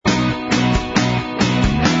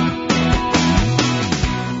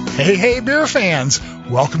Hey, beer fans!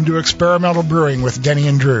 Welcome to Experimental Brewing with Denny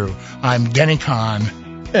and Drew. I'm Denny Kahn.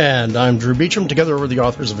 And I'm Drew Beecham. Together we're the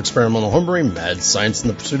authors of Experimental Homebrewing, Mad Science in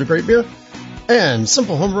the Pursuit of Great Beer, and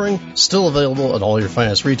Simple Homebrewing, still available at all your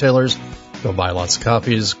finest retailers. Go buy lots of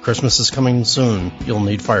copies. Christmas is coming soon. You'll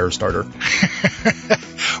need Firestarter.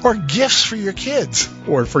 Or gifts for your kids.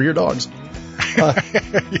 Or for your dogs.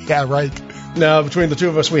 Yeah, right. Now, between the two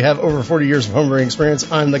of us, we have over 40 years of homebrewing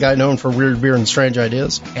experience. I'm the guy known for weird beer and strange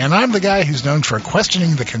ideas. And I'm the guy who's known for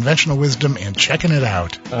questioning the conventional wisdom and checking it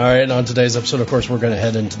out. All right, and on today's episode, of course, we're going to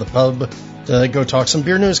head into the pub to go talk some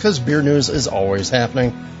beer news, because beer news is always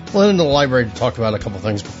happening. We'll head into the library to talk about a couple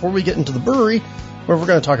things before we get into the brewery, where we're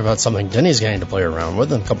going to talk about something Denny's getting to play around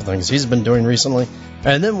with and a couple things he's been doing recently.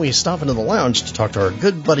 And then we stop into the lounge to talk to our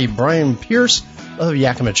good buddy Brian Pierce of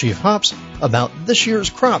Yakima Chief Hops about this year's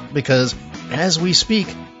crop, because as we speak,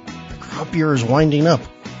 the crop year is winding up.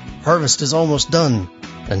 Harvest is almost done,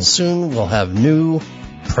 and soon we'll have new,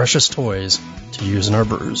 precious toys to use in our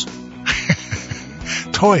brews.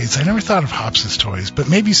 Toys? I never thought of hops as toys, but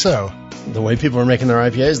maybe so. The way people are making their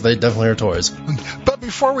IPAs, they definitely are toys. But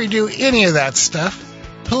before we do any of that stuff,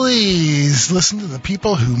 please listen to the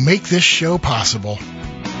people who make this show possible.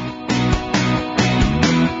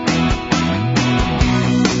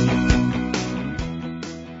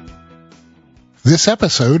 This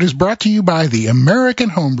episode is brought to you by the American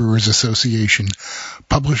Homebrewers Association,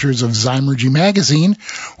 publishers of Zymurgy Magazine,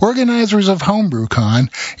 organizers of HomebrewCon,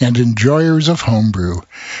 and enjoyers of homebrew.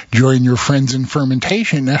 Join your friends in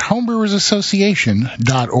fermentation at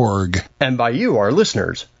homebrewersassociation.org. And by you, our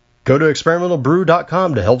listeners. Go to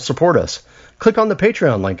experimentalbrew.com to help support us. Click on the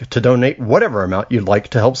Patreon link to donate whatever amount you'd like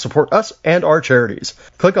to help support us and our charities.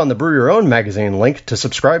 Click on the Brew Your Own magazine link to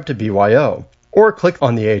subscribe to BYO. Or click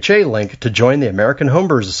on the HA link to join the American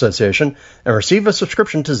Homebrewers Association and receive a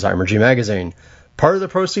subscription to Zymurgy Magazine. Part of the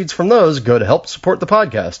proceeds from those go to help support the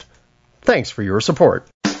podcast. Thanks for your support.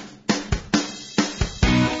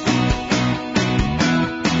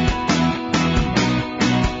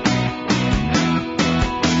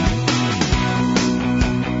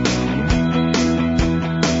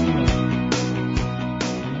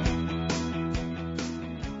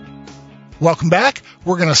 Welcome back.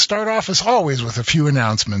 We're going to start off, as always, with a few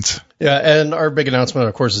announcements. Yeah, and our big announcement,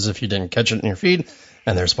 of course, is if you didn't catch it in your feed,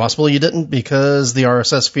 and there's possible you didn't because the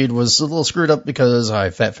RSS feed was a little screwed up because I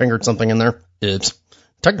fat-fingered something in there. It's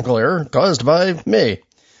technical error caused by me.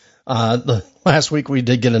 Last week we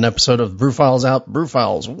did get an episode of Brew Files out, Brew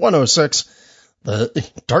Files 106, The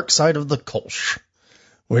Dark Side of the Kolsch,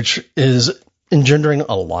 which is engendering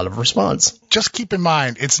a lot of response. Just keep in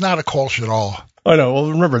mind, it's not a Kolsch at all. I know.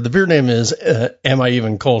 Well, remember, the beer name is Am I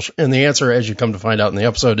Even Kolsch? And the answer, as you come to find out in the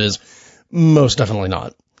episode, is most definitely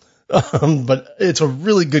not. But it's a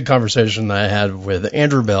really good conversation that I had with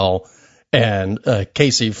Andrew Bell and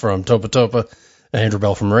Casey from Topa Topa, and Andrew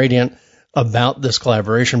Bell from Radiant, about this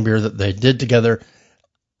collaboration beer that they did together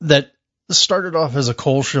that started off as a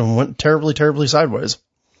Kolsch and went terribly, terribly sideways.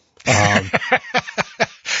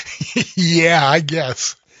 Yeah, I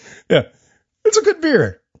guess. Yeah. It's a good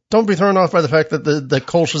beer. Don't be thrown off by the fact that the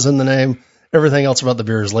Kolsch is in the name. Everything else about the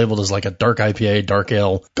beer is labeled as like a dark IPA, dark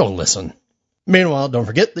ale. Go listen. Meanwhile, don't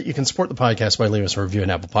forget that you can support the podcast by leaving us a review on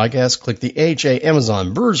Apple Podcasts. Click the AHA,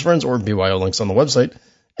 Amazon, Brewers Friends, or BYO links on the website.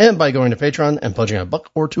 And by going to Patreon and pledging $1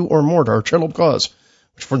 or $2 or more to our charitable cause,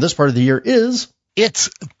 which for this part of the year is... It's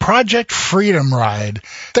Project Freedom Ride.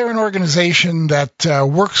 They're an organization that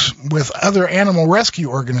works with other animal rescue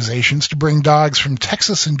organizations to bring dogs from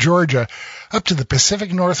Texas and Georgia up to the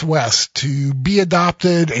Pacific Northwest to be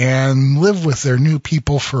adopted and live with their new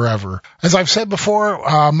people forever. As I've said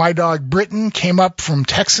before, my dog Britain came up from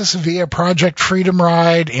Texas via Project Freedom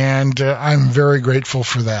Ride, and I'm very grateful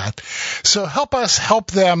for that. So help us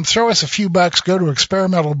help them. Throw us a few bucks. Go to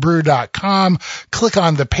experimentalbrew.com, click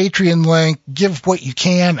on the Patreon link, give what you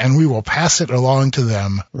can, and we will pass it along to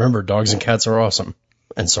them. Remember, dogs and cats are awesome,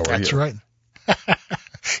 and so are you. That's right.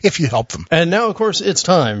 If you help them. And now, of course, it's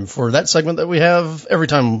time for that segment that we have every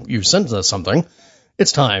time you send us something.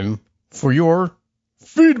 It's time for your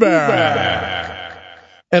feedback.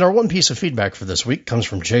 And our one piece of feedback for this week comes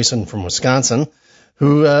from Jason from Wisconsin,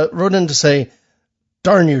 who wrote in to say,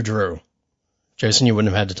 "Darn you, Drew." Jason, you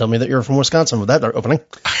wouldn't have had to tell me that you're from Wisconsin with that opening.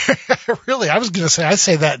 Really? I was going to say, I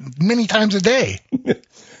say that many times a day.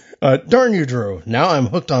 Darn you, Drew. Now I'm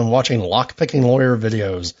hooked on watching lockpicking lawyer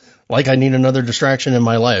videos. Like I need another distraction in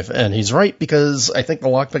my life. And he's right, because I think the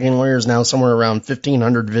lockpicking lawyer is now somewhere around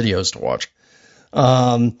 1,500 videos to watch.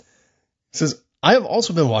 He says, I have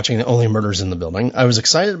also been watching Only Murders in the Building. I was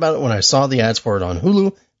excited about it when I saw the ads for it on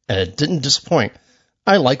Hulu, and it didn't disappoint.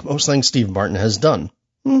 I like most things Steve Martin has done.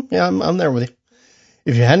 Yeah, I'm there with you.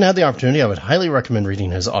 If you hadn't had the opportunity, I would highly recommend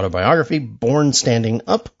reading his autobiography, Born Standing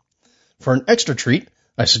Up. For an extra treat,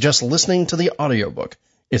 I suggest listening to the audiobook.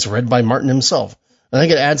 It's read by Martin himself. I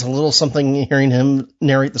think it adds a little something hearing him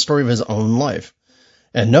narrate the story of his own life.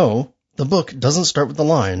 And no, the book doesn't start with the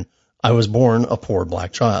line, I was born a poor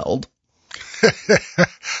black child.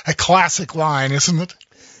 A classic line, isn't it?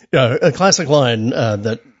 Yeah, a classic line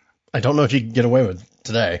that I don't know if you can get away with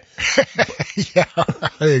today. Yeah,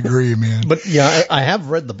 I agree, man. But yeah, I have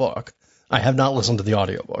read the book. I have not listened to the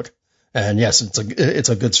audiobook. And yes, it's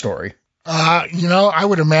a good story. I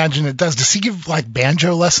would imagine it does. Does he give like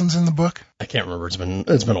banjo lessons in the book? I can't remember.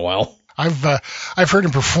 It's been a while. I've heard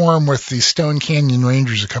him perform with the Stone Canyon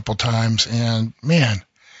Rangers a couple times, and man,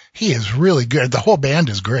 he is really good. The whole band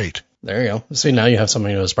is great. There you go. See, now you have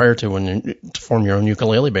something to aspire to to form your own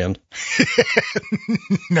ukulele band.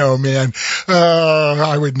 No, man.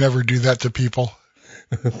 I would never do that to people.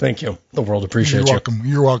 Thank you. The world appreciates you. You're welcome.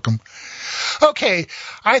 You're welcome. Okay,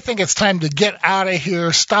 I think it's time to get out of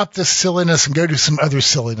here, stop this silliness, and go do some other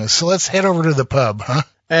silliness. So let's head over to the pub, huh?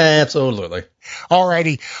 Absolutely.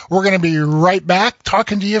 Alrighty, we're going to be right back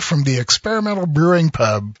talking to you from the Experimental Brewing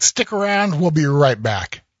Pub. Stick around, we'll be right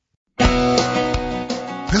back.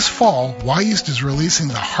 This fall, Wyeast is releasing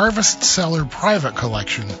the Harvest Cellar Private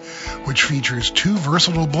Collection, which features 2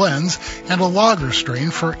 versatile blends and a lager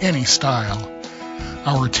strain for any style.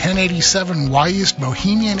 Our 1087 Wyeast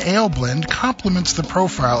Bohemian Ale Blend complements the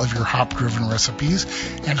profile of your hop-driven recipes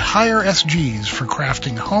and higher SGs for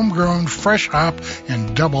crafting homegrown fresh hop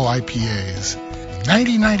and double IPAs.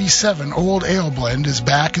 9097 Old Ale Blend is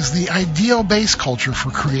back as the ideal base culture for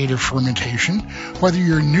creative fermentation, whether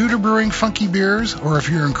you're new to brewing funky beers or if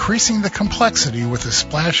you're increasing the complexity with a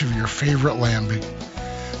splash of your favorite lambic.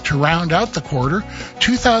 To round out the quarter,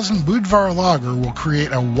 2000 Budvar Lager will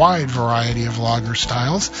create a wide variety of lager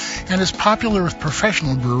styles and is popular with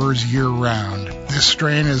professional brewers year-round. This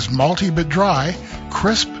strain is malty but dry,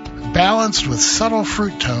 crisp, balanced with subtle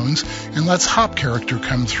fruit tones, and lets hop character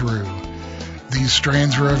come through. These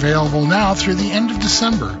strains are available now through the end of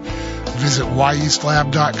December. Visit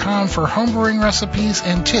wyeastlab.com for homebrewing recipes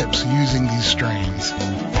and tips using these strains.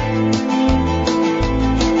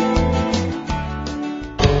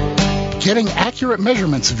 Getting accurate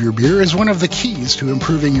measurements of your beer is one of the keys to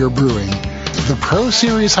improving your brewing. The Pro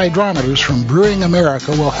Series hydrometers from Brewing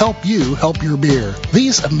America will help you help your beer.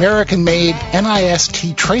 These American-made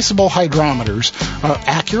NIST traceable hydrometers are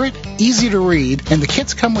accurate, easy to read, and the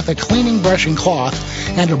kits come with a cleaning brush and cloth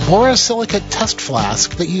and a borosilicate test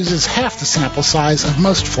flask that uses half the sample size of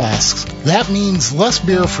most flasks. That means less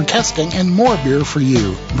beer for testing and more beer for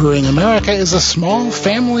you. Brewing America is a small,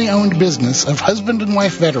 family-owned business of husband and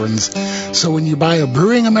wife veterans, so when you buy a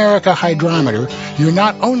Brewing America hydrometer, you're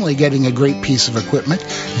not only getting a great piece of equipment,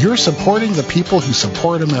 you're supporting the people who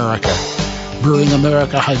support America. Brewing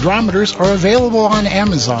America hydrometers are available on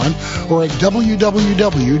Amazon or at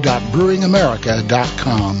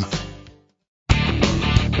www.brewingamerica.com.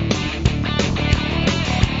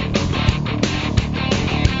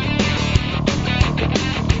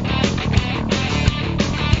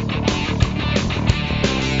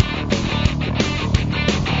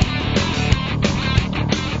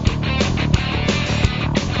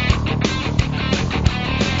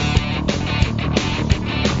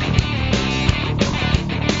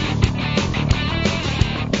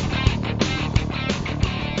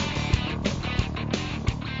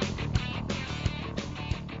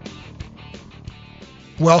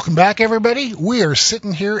 Welcome back, everybody. We are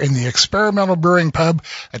sitting here in the Experimental Brewing Pub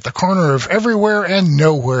at the corner of everywhere and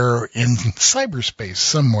nowhere in cyberspace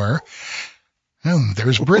somewhere. Oh,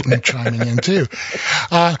 there's Britain chiming in, too.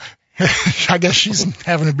 I guess she's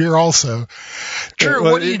having a beer also. Drew,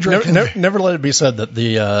 what are you drinking? Never let it be said that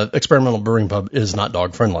the Experimental Brewing Pub is not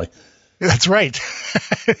dog-friendly. That's right.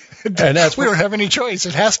 And we don't have any choice.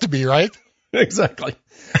 It has to be, right? Exactly.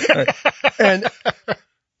 Right. And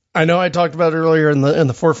I know I talked about it earlier in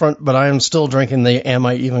the forefront, but I am still drinking the Am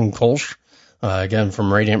I Even Kolsch, again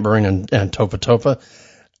from Radiant Brewing and Topa Topa.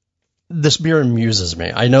 This beer amuses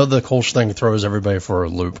me. I know the Kolsch thing throws everybody for a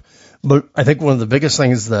loop, but I think one of the biggest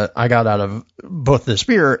things that I got out of both this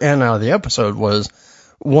beer and out of the episode was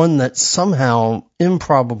one that somehow,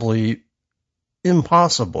 improbably,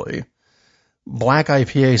 impossibly, Black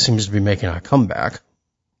IPA seems to be making a comeback,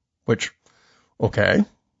 which, okay,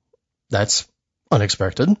 that's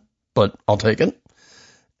unexpected, but I'll take it.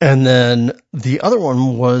 And then the other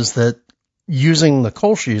one was that using the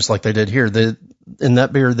Kolsch yeast like they did here, in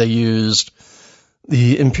that beer they used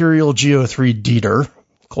the Imperial GO3 Dieter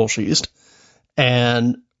Kolsch yeast.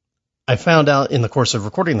 And I found out in the course of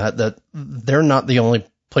recording that they're not the only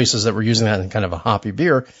places that were using that in kind of a hoppy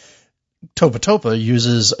beer, Topa Topa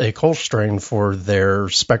uses a Kolsch strain for their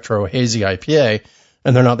Spectro Hazy IPA,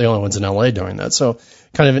 and they're not the only ones in LA doing that. So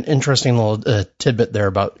kind of an interesting little tidbit there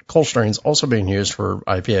about Kolsch strains also being used for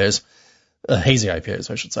IPAs, hazy IPAs,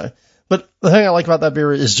 I should say. But the thing I like about that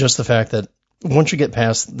beer is just the fact that once you get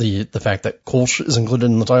past the fact that Kolsch is included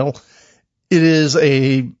in the title, it is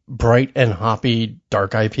a bright and hoppy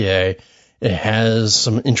dark IPA. It has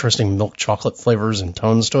some interesting milk chocolate flavors and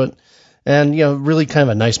tones to it. And, really kind of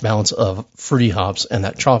a nice balance of fruity hops and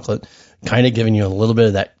that chocolate, kind of giving you a little bit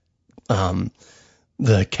of that,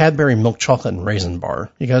 the Cadbury milk chocolate and raisin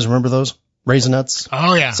bar. You guys remember those? Raisinets?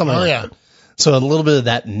 Oh, yeah. Something like that. So a little bit of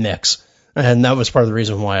that mix. And that was part of the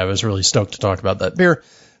reason why I was really stoked to talk about that beer.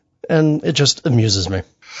 And it just amuses me.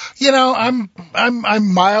 I'm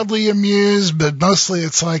mildly amused, but mostly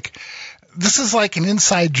it's like, this is like an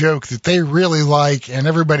inside joke that they really like, and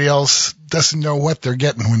everybody else doesn't know what they're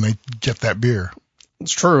getting when they get that beer.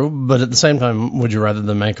 It's true, but at the same time, would you rather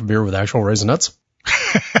than make a beer with actual Raisinets?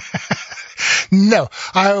 No,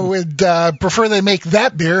 I would prefer they make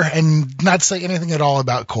that beer and not say anything at all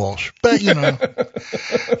about Kolsch. But,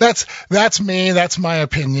 that's me. That's my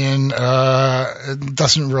opinion. It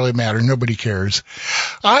doesn't really matter. Nobody cares.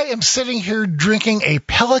 I am sitting here drinking a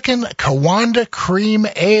Pelican Kiwanda Cream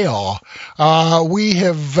Ale. We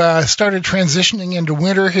have started transitioning into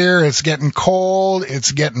winter here. It's getting cold.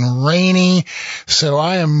 It's getting rainy. So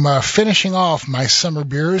I am finishing off my summer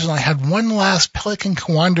beers, and I had one last Pelican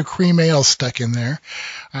Kiwanda Cream Ale stuck in there.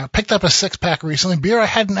 I picked up a 6-pack recently, beer I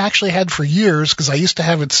hadn't actually had for years because I used to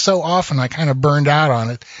have it so often I kind of burned out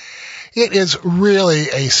on it. It is really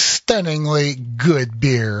a stunningly good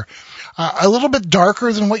beer. A little bit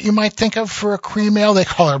darker than what you might think of for a cream ale. They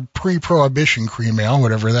call it a pre-prohibition cream ale,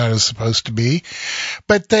 whatever that is supposed to be.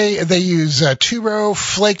 But they use two-row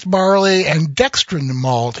flaked barley and dextrin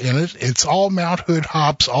malt in it. It's all Mount Hood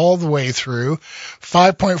hops all the way through.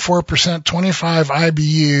 5.4%, 25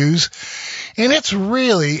 IBUs. And it's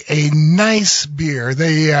really a nice beer.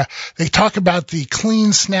 They talk about the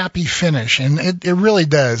clean, snappy finish, and it really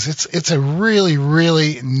does. It's a really,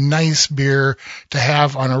 really nice beer to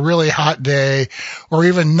have on a really hot day, or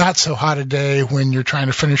even not so hot a day when you're trying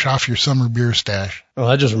to finish off your summer beer stash. Well,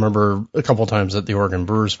 I just remember a couple of times at the Oregon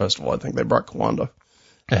Brewers Festival, I think they brought Kiwanda.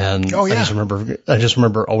 And oh, yeah. I just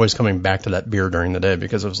remember always coming back to that beer during the day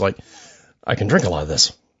because it was like, I can drink a lot of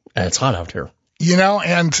this, and it's hot out here.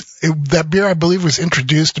 That beer, I believe, was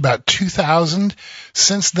introduced about 2000.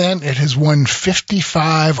 Since then, it has won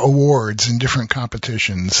 55 awards in different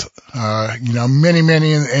competitions. Many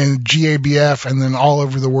in GABF and then all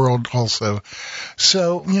over the world also.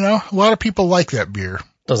 So, a lot of people like that beer.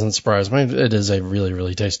 Doesn't surprise me. It is a really,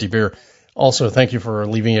 really tasty beer. Also, thank you for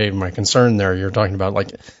alleviating my concern there. You're talking about like,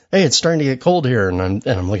 hey, it's starting to get cold here, and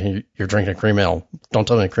I'm looking, you're drinking a cream ale. Don't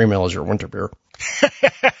tell me cream ale is your winter beer.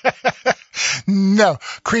 No,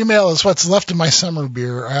 cream ale is what's left of my summer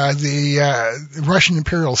beer. The Russian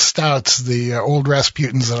Imperial Stouts, the old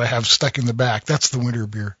Rasputins that I have stuck in the back, that's the winter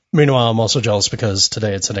beer. Meanwhile, I'm also jealous because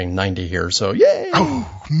today it's hitting 90 here, so yay!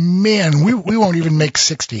 Oh, man, we won't even make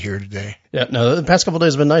 60 here today. Yeah, no, the past couple of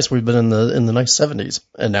days have been nice. We've been in the nice 70s,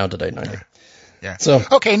 and now today 90. Yeah. So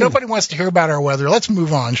okay, nobody wants to hear about our weather. Let's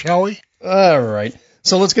move on, shall we? All right.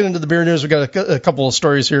 So let's get into the beer news. We've got a couple of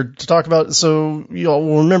stories here to talk about. So you all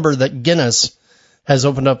will remember that Guinness has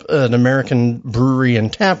opened up an American brewery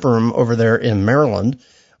and tap room over there in Maryland.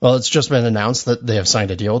 Well, it's just been announced that they have signed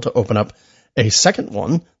a deal to open up a second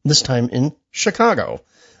one, this time in Chicago.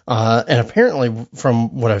 And apparently,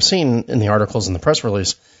 from what I've seen in the articles and the press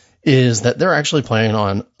release, is that they're actually planning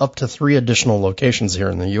on up to 3 additional locations here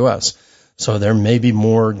in the U.S. So there may be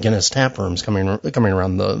more Guinness tap rooms coming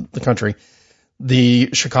around the country. The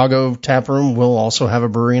Chicago tap room will also have a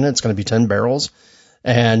brewery in it. It's going to be 10 barrels.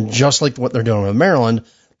 And just like what they're doing with Maryland,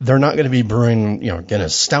 they're not going to be brewing,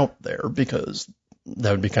 Guinness Stout there because that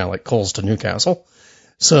would be kind of like Coles to Newcastle.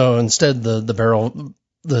 So instead, the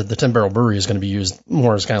 10 barrel brewery is going to be used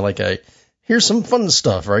more as kind of like here's some fun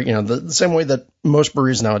stuff, right? The same way that most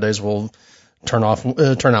breweries nowadays will turn out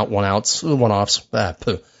one-offs.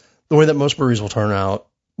 The way that most breweries will turn out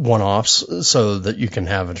one-offs so that you can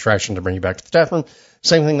have an attraction to bring you back to the tap room.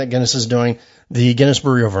 Same thing that Guinness is doing. The Guinness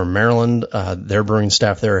Brewery over in Maryland, their brewing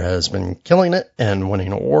staff there has been killing it and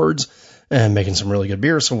winning awards and making some really good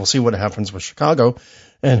beer. So we'll see what happens with Chicago.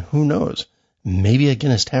 And who knows? Maybe a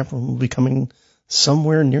Guinness tap room will be coming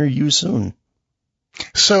somewhere near you soon.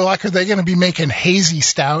 So, are they going to be making hazy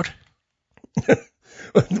stout?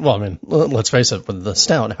 Well, I mean, let's face it. With the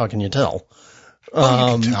stout, how can you tell? You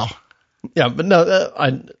can tell. Yeah, but no,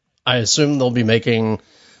 I assume they'll be making,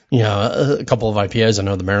 a couple of IPAs I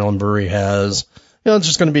know the Maryland Brewery has.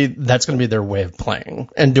 That's going to be their way of playing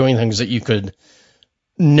and doing things that you could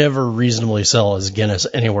never reasonably sell as Guinness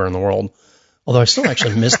anywhere in the world. Although I still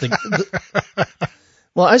actually miss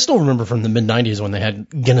well, I still remember from the mid-90s when they had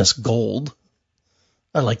Guinness Gold.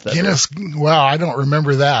 I like that. Guinness, well, I don't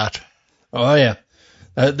remember that. Oh, yeah.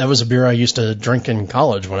 That was a beer I used to drink in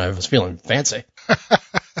college when I was feeling fancy.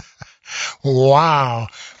 Wow.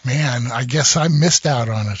 Man, I guess I missed out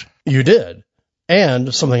on it. You did.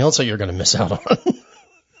 And something else that you're going to miss out on.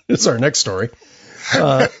 It's our next story.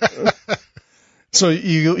 So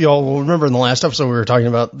you all will remember in the last episode we were talking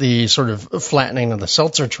about the sort of flattening of the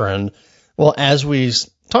seltzer trend. Well, as we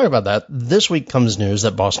talk about that, this week comes news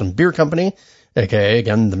that Boston Beer Company, aka,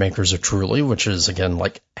 again, the makers of Truly, which is, again,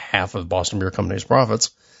 like half of Boston Beer Company's profits,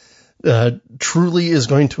 Truly is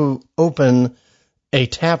going to open a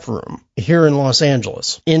tap room here in Los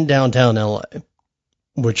Angeles, in downtown LA,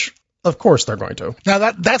 which, of course, they're going to.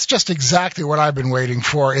 Now, that's just exactly what I've been waiting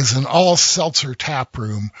for, is an all-seltzer tap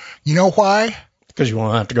room. You know why? Because you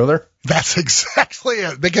won't have to go there? That's exactly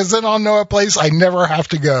it, because then I'll know a place I never have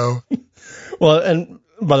to go. Well, and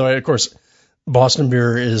by the way, of course, Boston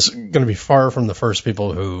Beer is going to be far from the first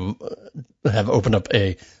people who have opened up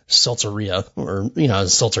a seltzeria or, a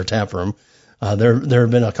seltzer tap room. There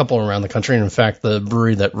have been a couple around the country. And in fact, the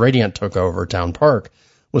brewery that Radiant took over, Town Park,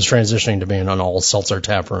 was transitioning to being an all seltzer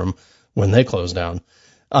tap room when they closed down.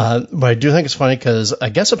 But I do think it's funny because I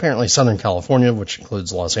guess apparently Southern California, which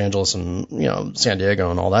includes Los Angeles and, San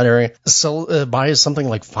Diego and all that area, buys something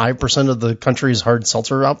like 5% of the country's hard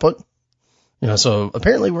seltzer output. So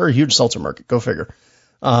apparently we're a huge seltzer market. Go figure.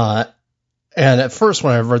 And at first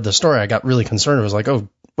when I read the story, I got really concerned. I was like, oh,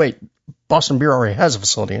 wait, Boston Beer already has a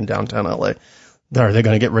facility in downtown LA. Are they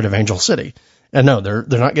going to get rid of Angel City? And no, they're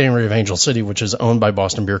not getting rid of Angel City, which is owned by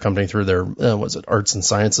Boston Beer Company through their, Arts and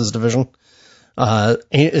Sciences division.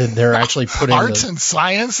 They're actually putting Arts and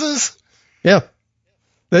Sciences? Yeah.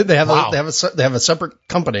 They have Wow. they have a separate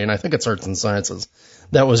company, and I think it's Arts and Sciences,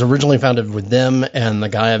 that was originally founded with them and the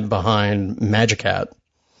guy behind Magic Hat.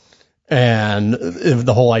 And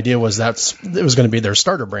the whole idea was it was going to be their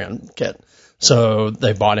starter brand kit. So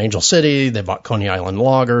they bought Angel City, they bought Coney Island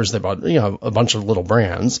Loggers, they bought, a bunch of little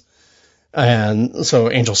brands. And so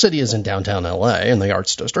Angel City is in downtown LA in the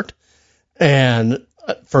Arts District. And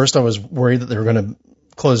at first I was worried that they were going to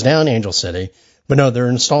close down Angel City, but no, they're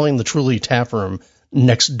installing the Truly tap room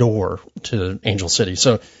next door to Angel City.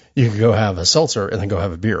 So you could go have a seltzer and then go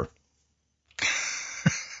have a beer.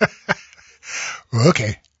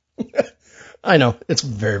 Okay. I know. It's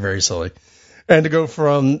very, very silly. And to go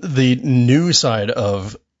from the new side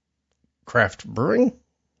of craft brewing,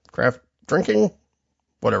 craft drinking,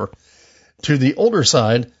 whatever, to the older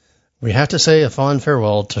side, we have to say a fond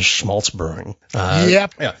farewell to Schmaltz Brewing.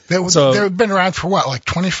 Yep. Yeah. They've been around for what, like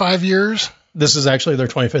 25 years? This is actually their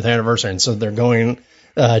 25th anniversary, and so they're going.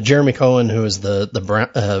 Jeremy Cohen, who is the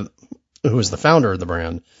founder of the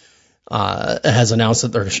brand, has announced that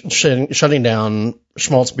they're shutting down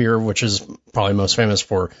Schmaltz Beer, which is probably most famous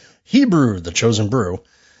for He Brewed, the Chosen Brew,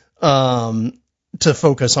 to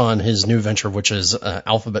focus on his new venture, which is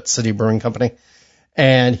Alphabet City Brewing Company.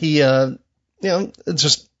 And he, it's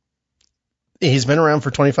just, he's been around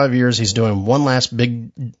for 25 years. He's doing one last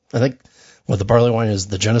big, I think, what the barley wine is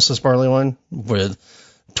the Genesis barley wine with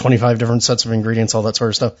 25 different sets of ingredients, all that sort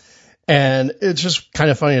of stuff. And it's just kind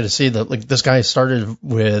of funny to see that, like, this guy started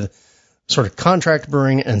with sort of contract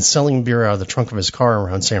brewing and selling beer out of the trunk of his car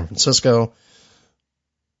around San Francisco,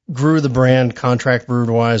 grew the brand contract brewed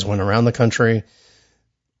wise, went around the country,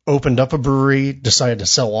 opened up a brewery, decided to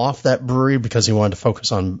sell off that brewery because he wanted to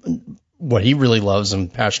focus on what he really loves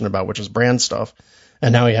and passionate about, which is brand stuff.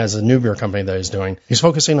 And now he has a new beer company that he's doing. He's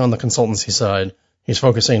focusing on the consultancy side. He's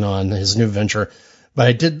focusing on his new venture. But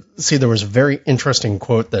I did see there was a very interesting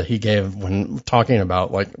quote that he gave when talking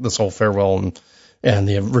about, like, this whole farewell and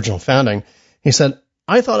the original founding. He said,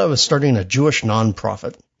 "I thought I was starting a Jewish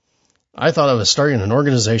nonprofit. I thought I was starting an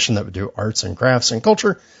organization that would do arts and crafts and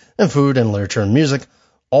culture and food and literature and music,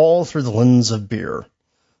 all through the lens of beer.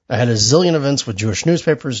 I had a zillion events with Jewish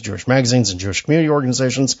newspapers, Jewish magazines, and Jewish community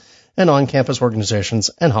organizations, and on-campus organizations,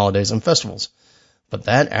 and holidays and festivals. But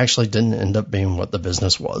that actually didn't end up being what the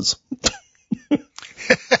business was."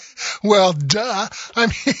 Well, duh. I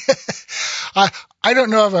mean, I don't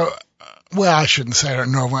know well, I shouldn't say I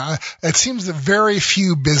don't know. It seems that very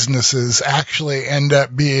few businesses actually end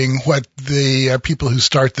up being what the people who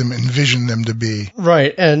start them envision them to be.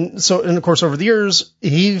 Right. And of course, over the years,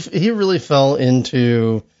 he really fell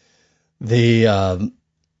into the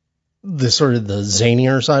sort of the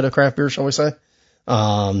zanier side of craft beer, shall we say?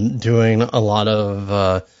 Doing a lot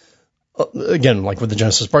of, again, like with the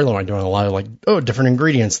Genesis barley wine, doing a lot of like, different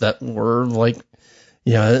ingredients that were like,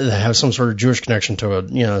 that have some sort of Jewish connection to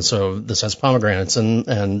it, so this has pomegranates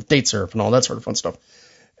and date syrup and all that sort of fun stuff.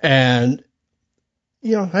 And,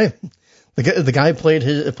 hey, the guy played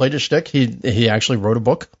his shtick. He actually wrote a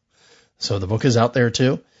book. So the book is out there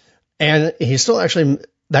too. And he still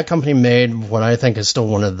that company made what I think is still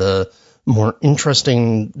one of the more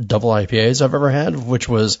interesting double IPAs I've ever had, which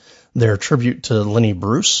was their tribute to Lenny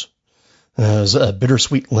Bruce. It was a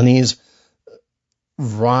Bittersweet Lenny's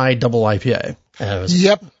rye double IPA.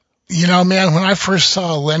 Yep. Man, when I first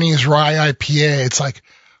saw Lenny's rye IPA, it's like,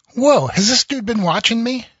 whoa, has this dude been watching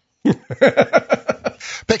me?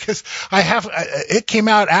 Because it came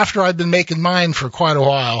out after I'd been making mine for quite a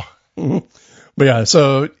while. Mm-hmm. But yeah,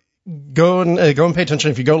 so go and pay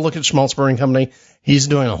attention. If you go look at Schmaltz Brewing Company, he's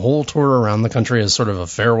doing a whole tour around the country as sort of a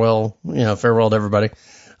farewell to everybody,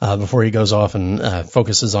 before he goes off and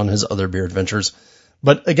focuses on his other beer adventures.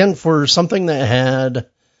 But again, for something that had,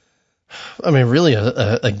 really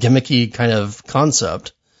a gimmicky kind of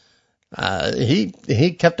concept,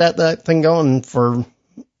 he kept at that thing going for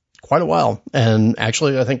quite a while, and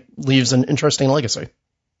actually I think leaves an interesting legacy.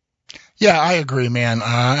 Yeah, I agree, man.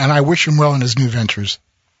 And I wish him well in his new ventures.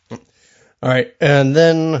 All right. And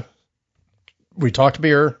then we talked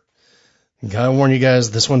beer. Gotta warn you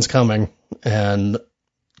guys, this one's coming, and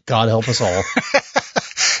God help us all.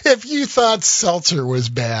 If you thought seltzer was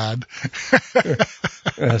bad.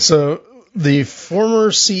 So the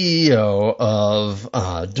former CEO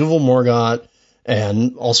of Duvel Morgott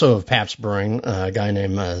and also of Pabst Brewing, a guy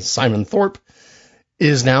named Simon Thorpe,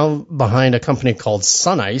 is now behind a company called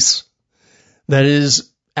Sun Ice that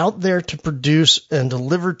is out there to produce and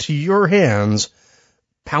deliver to your hands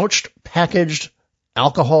pouched, packaged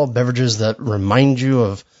alcohol beverages that remind you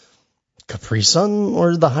of Capri Sun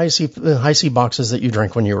or the high C boxes that you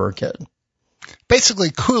drank when you were a kid. Basically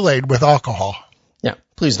Kool-Aid with alcohol. Yeah,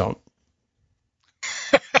 please don't.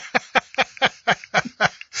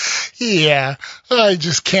 Yeah, I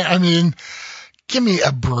just can't. Give me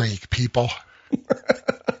a break, people.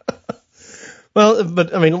 Well,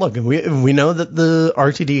 but look, we know that the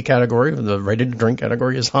RTD category, the ready-to-drink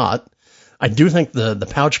category, is hot. I do think the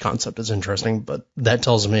pouch concept is interesting, but that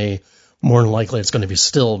tells me more than likely it's going to be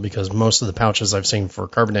still, because most of the pouches I've seen for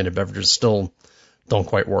carbonated beverages still don't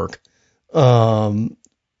quite work. So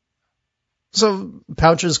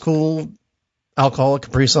pouches, cool. Alcoholic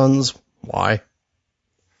Capri Suns, why?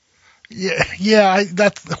 Yeah,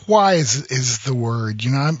 that's why is the word.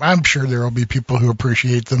 I'm sure there will be people who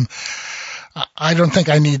appreciate them. I don't think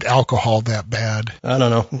I need alcohol that bad. I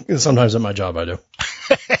don't know. Sometimes at my job I do.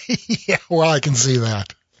 Yeah, well, I can see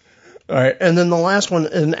that. All right, and then the last one,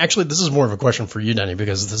 and actually this is more of a question for you, Denny,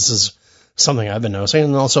 because this is something I've been noticing,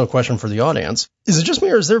 and also a question for the audience. Is it just me,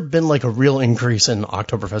 or has there been like a real increase in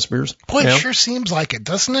Oktoberfest beers? Boy, it sure seems like it,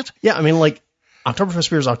 doesn't it? Yeah, Oktoberfest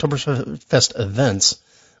beers, Oktoberfest events,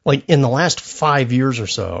 like in the last 5 years or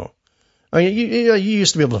so. You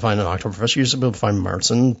used to be able to find an Oktoberfest. You used to be able to find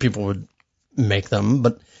Märzen. People would make them,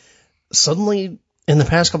 but suddenly in the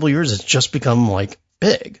past couple of years, it's just become like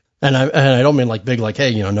big. And I don't mean like big, like,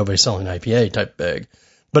 hey, nobody's selling IPA type big,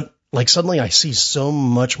 but like suddenly I see so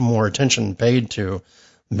much more attention paid to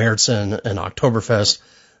Märzen and Oktoberfest.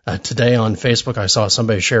 Today on Facebook, I saw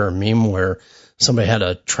somebody share a meme where somebody had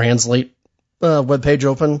a Translate webpage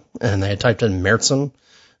open, and they had typed in Märzen,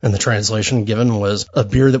 and the translation given was a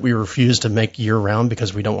beer that we refuse to make year round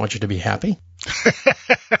because we don't want you to be happy.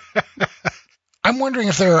 I'm wondering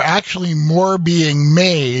if there are actually more being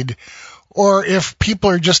made, or if people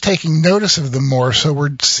are just taking notice of them more, so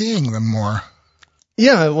we're seeing them more.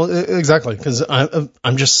 Yeah, well, exactly, because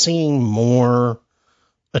I'm just seeing more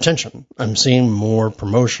attention. I'm seeing more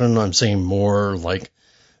promotion. I'm seeing more, like,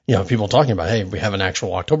 people talking about, hey, we have an actual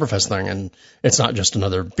Oktoberfest thing, and it's not just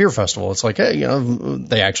another beer festival. It's like, hey,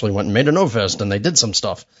 they actually went and made an O-Fest, and they did some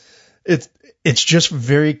stuff. It's just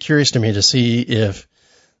very curious to me to see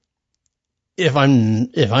if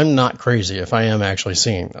I'm not crazy, if I am actually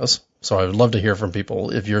seeing this. So I would love to hear from people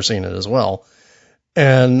if you're seeing it as well.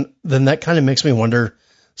 And then that kind of makes me wonder,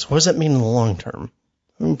 so what does that mean in the long term?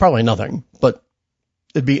 Probably nothing, but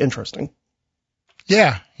it'd be interesting.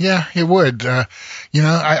 Yeah, it would. I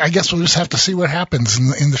guess we'll just have to see what happens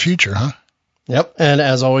in the future, huh? Yep. And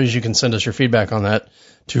as always, you can send us your feedback on that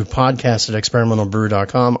to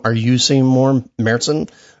podcast@experimentalbrew.com. Are you seeing more Märzen?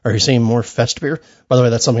 Are you seeing more Fest beer? By the way,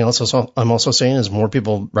 that's something else I'm also seeing is more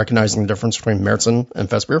people recognizing the difference between Märzen and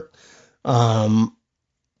Fest beer. Let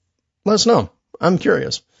us know. I'm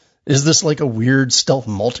curious. Is this like a weird stealth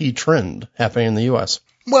malty trend happening in the U.S.?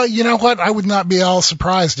 Well, you know what? I would not be all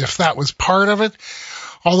surprised if that was part of it.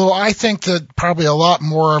 Although I think that probably a lot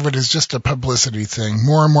more of it is just a publicity thing.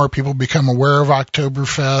 More and more people become aware of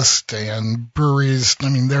Oktoberfest, and breweries, I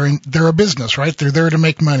mean, they're a business, right? They're there to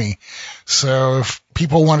make money. So if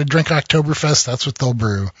people want to drink Oktoberfest, that's what they'll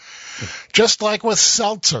brew. Just like with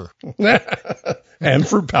seltzer. And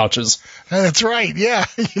fruit pouches. That's right, yeah.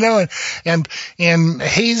 And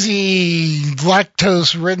hazy,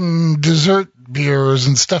 lactose-ridden dessert beers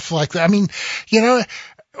and stuff like that. I mean,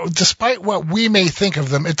 despite what we may think of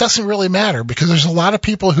them, it doesn't really matter because there's a lot of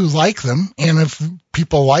people who like them. And if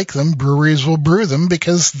people like them, breweries will brew them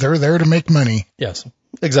because they're there to make money. Yes,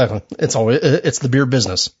 exactly. It's the beer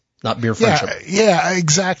business, not beer friendship. Yeah,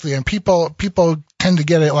 exactly. And people tend to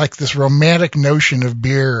get like this romantic notion of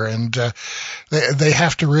beer, and they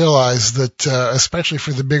have to realize that, especially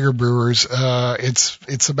for the bigger brewers,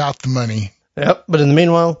 it's about the money. Yep. But in the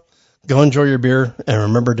meanwhile, go enjoy your beer and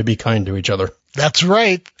remember to be kind to each other. That's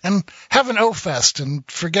right. And have an O-Fest and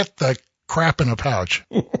forget the crap in a pouch.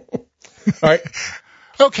 All right.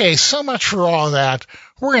 Okay, so much for all that.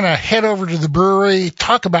 We're going to head over to the brewery,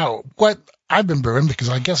 talk about what I've been brewing, because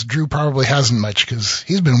I guess Drew probably hasn't much because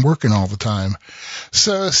he's been working all the time.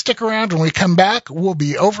 So stick around. When we come back, we'll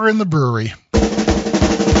be over in the brewery.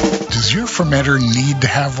 Does your fermenter need to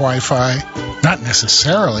have Wi-Fi? Not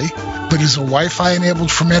necessarily, but is a Wi-Fi enabled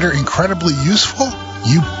fermenter incredibly useful?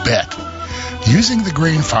 You bet. Using the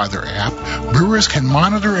Grainfather app, brewers can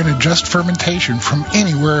monitor and adjust fermentation from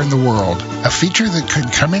anywhere in the world, a feature that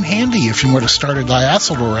could come in handy if you want to start a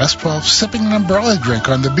diacetyl rest while sipping an umbrella drink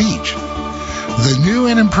on the beach. The new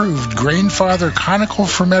and improved Grainfather Conical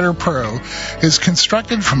Fermenter Pro is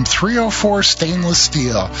constructed from 304 stainless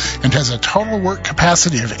steel and has a total work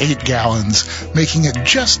capacity of 8 gallons, making it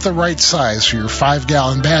just the right size for your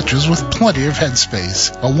 5-gallon batches with plenty of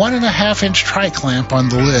headspace. A 1.5-inch tri-clamp on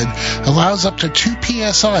the lid allows up to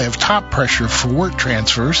 2 psi of top pressure for work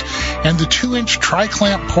transfers, and the 2-inch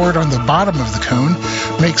tri-clamp port on the bottom of the cone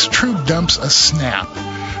makes true dumps a snap.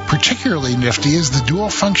 Particularly nifty is the dual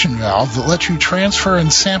function valve that lets you transfer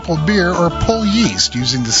and sample beer or pull yeast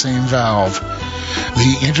using the same valve.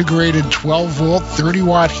 The integrated 12-volt,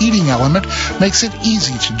 30-watt heating element makes it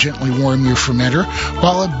easy to gently warm your fermenter,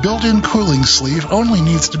 while a built-in cooling sleeve only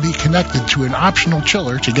needs to be connected to an optional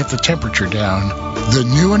chiller to get the temperature down. The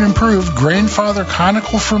new and improved Grainfather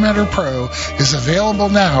Conical Fermenter Pro is available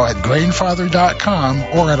now at grainfather.com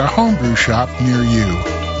or at a homebrew shop near you.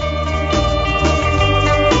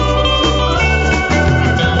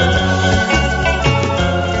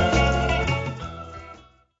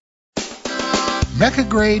 Mecca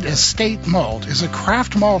Grade Estate Malt is a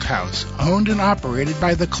craft malt house owned and operated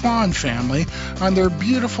by the Klon family on their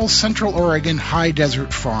beautiful Central Oregon high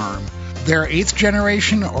desert farm. Their 8th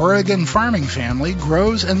generation Oregon farming family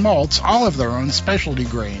grows and malts all of their own specialty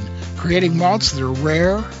grain, creating malts that are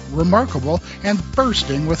rare, remarkable, and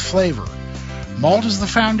bursting with flavor. Malt is the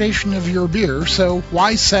foundation of your beer, so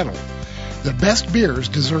why settle? The best beers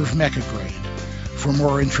deserve Mecca Grade. For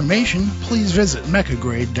more information, please visit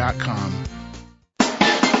meccagrade.com.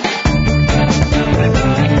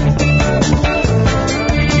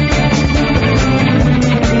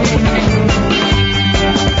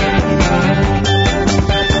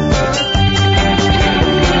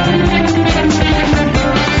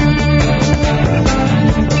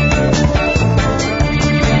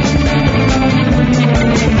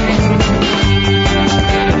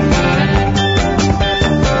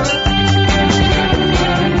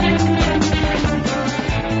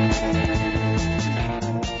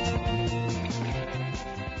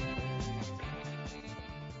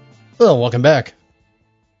 Well, welcome back.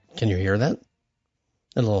 Can you hear that?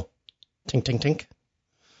 A little tink, tink, tink.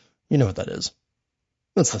 You know what that is.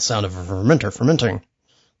 That's the sound of a fermenter fermenting.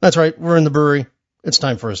 That's right, we're in the brewery. It's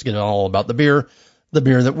time for us to get all about the beer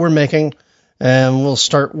that we're making. And we'll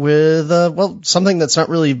start with, something that's not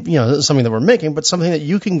really, something that we're making, but something that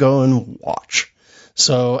you can go and watch.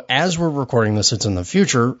 So as we're recording this, it's in the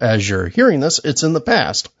future. As you're hearing this, it's in the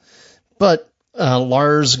past. But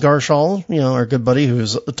Lars Garshall, our good buddy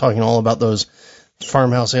who's talking all about those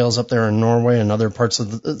farmhouse ales up there in Norway and other parts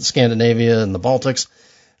of Scandinavia and the Baltics.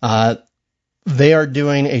 They are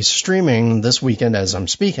doing a streaming this weekend as I'm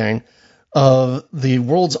speaking of the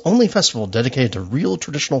world's only festival dedicated to real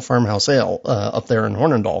traditional farmhouse ale up there in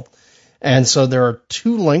Hornindal. And so there are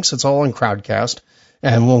 2 links. It's all in Crowdcast,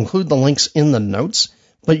 and we'll include the links in the notes.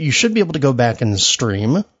 But you should be able to go back and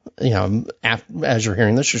stream, as you're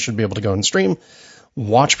hearing this, you should be able to go and stream,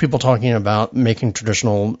 watch people talking about making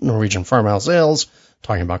traditional Norwegian farmhouse ales,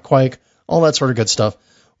 talking about Quake, all that sort of good stuff.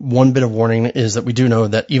 One bit of warning is that we do know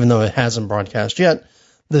that even though it hasn't broadcast yet,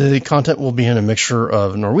 the content will be in a mixture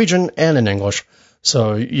of Norwegian and in English.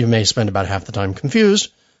 So you may spend about half the time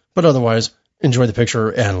confused, but otherwise enjoy the picture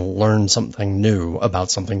and learn something new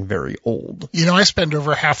about something very old. I spend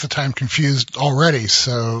over half the time confused already,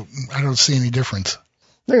 so I don't see any difference.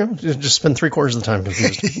 There you go. Just spend 3/4 of the time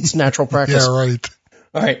confused. It's natural practice. Yeah, right.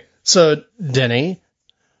 All right. So, Denny,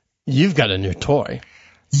 you've got a new toy.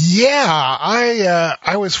 Yeah,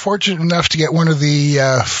 I was fortunate enough to get one of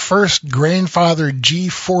the first Grainfather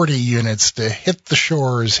G40 units to hit the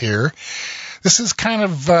shores here. This is kind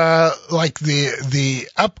of like the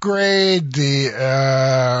upgrade,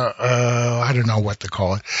 I don't know what to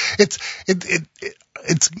call it. It's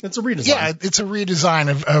a redesign. Yeah, it's a redesign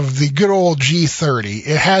of the good old G30.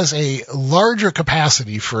 It has a larger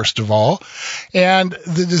capacity, first of all, and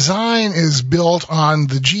the design is built on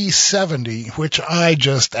the G70, which I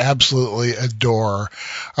just absolutely adore.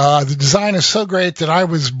 The design is so great that I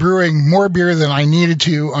was brewing more beer than I needed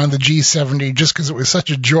to on the G70 just because it was such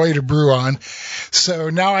a joy to brew on. So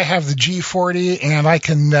now I have the G40 and I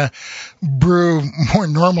can brew more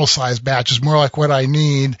normal sized batches, more like what I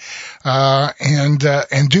need, and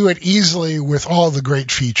do it easily with all the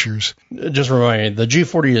great features. Just remind me, the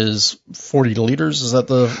G40 is 40 liters. Is that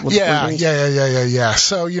Yeah.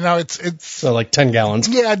 So, it's so like 10 gallons.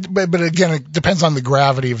 Yeah. But again, it depends on the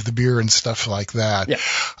gravity of the beer and stuff like that.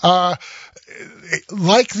 Yeah.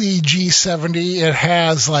 Like the G70, it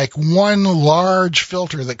has like one large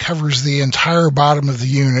filter that covers the entire bottom of the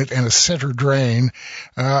unit and a center drain,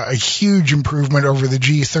 a huge improvement over the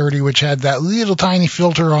G30, which had that little tiny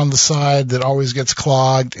filter on the side that always gets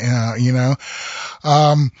clogged,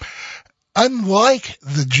 Unlike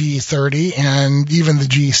the G30 and even the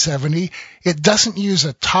G70, it doesn't use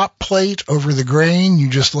a top plate over the grain. You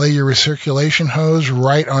just lay your recirculation hose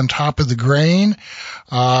right on top of the grain.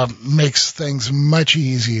 Makes things much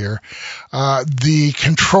easier. The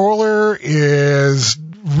controller is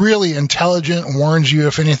really intelligent, warns you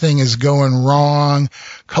if anything is going wrong.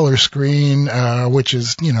 Color screen, which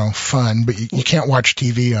is, fun, but you can't watch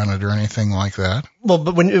TV on it or anything like that. Well,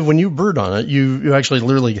 but when you brewed on it, you actually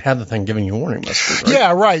literally had the thing giving you warning messages, right?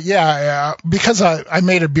 Yeah, right. Yeah. Because I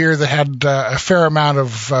made a beer that had a fair amount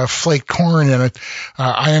of flaked corn in it,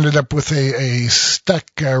 I ended up with a stuck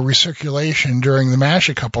recirculation during the mash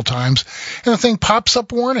a couple times, and the thing pops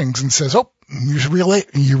up warnings and says, "Oh, your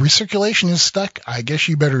recirculation is stuck. I guess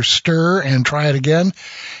you better stir and try it again."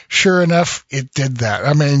 Sure enough, it did that.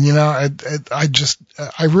 I mean, I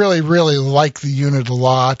really, really like the unit a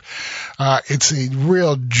lot. It's a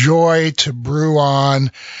real joy to brew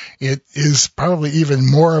on. It is probably even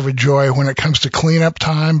more of a joy when it comes to cleanup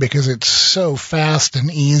time because it's so fast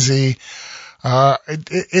and easy.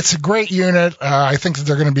 It's a great unit. I think that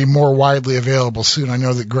they're going to be more widely available soon. I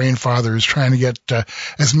know that Grainfather is trying to get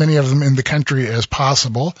as many of them in the country as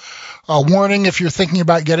possible. Warning, if you're thinking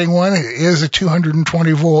about getting one, it is a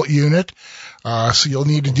 220 volt unit. So you'll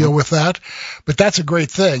need to deal with that. But that's a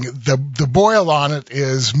great thing. The boil on it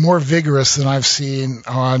is more vigorous than I've seen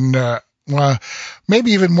on,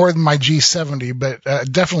 maybe even more than my G70, but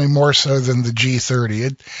definitely more so than the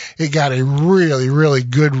G30. It got a really, really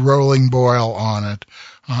good rolling boil on it.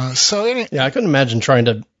 Yeah, I couldn't imagine trying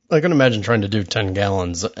to do 10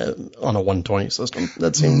 gallons on a 120 system.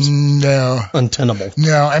 That seems untenable.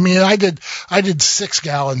 No, I mean, I did 6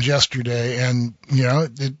 gallons yesterday and,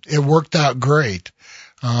 it worked out great.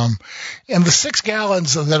 And the 6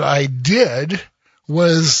 gallons that I did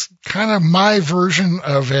was kind of my version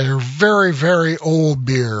of a very, very old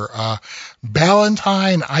beer,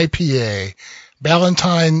 Ballantine IPA.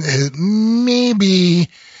 Ballantine is maybe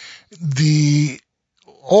the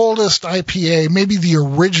oldest IPA, maybe the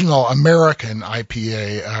original American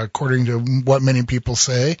IPA, according to what many people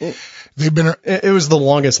say. It was the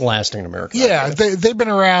longest lasting American IPA. They've been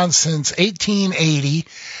around since 1880.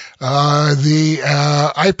 The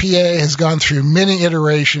IPA has gone through many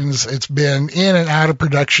iterations. It's been in and out of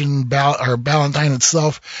production. Ballantine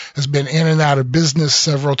itself has been in and out of business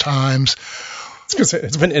several times.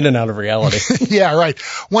 It's been in and out of reality. Yeah, right.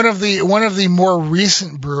 One of the more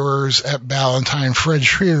recent brewers at Ballantine, Fred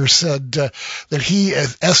Schreier, said that he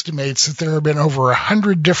estimates that there have been over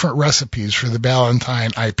 100 different recipes for the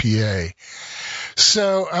Ballantine IPA.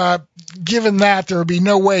 So, given that, there would be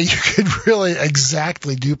no way you could really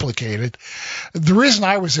exactly duplicate it. The reason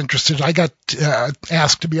I was interested, I got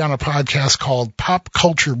asked to be on a podcast called Pop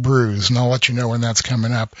Culture Brews, and I'll let you know when that's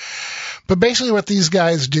coming up. But basically what these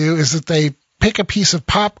guys do is that they pick a piece of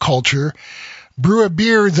pop culture, brew a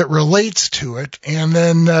beer that relates to it, and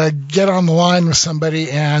then get on the line with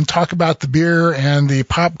somebody and talk about the beer and the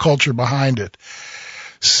pop culture behind it.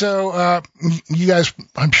 So you guys,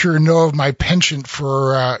 I'm sure, know of my penchant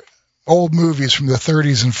for old movies from the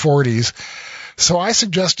 30s and 40s. So I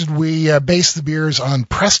suggested we base the beers on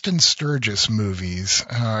Preston Sturgis movies.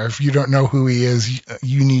 If you don't know who he is,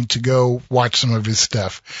 you need to go watch some of his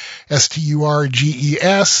stuff.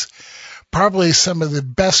 Sturges, probably some of the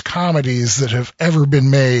best comedies that have ever been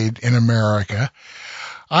made in America.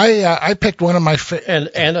 I picked one of my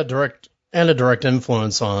and a direct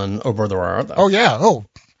influence on Oh Brother Where Art Thou. Oh yeah,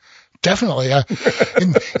 definitely.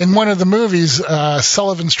 In one of the movies,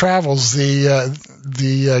 Sullivan's Travels,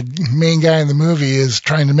 the main guy in the movie is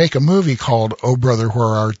trying to make a movie called Oh Brother, Where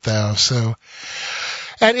Art Thou? So,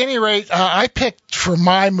 at any rate, I picked for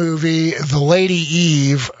my movie The Lady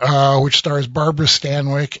Eve, which stars Barbara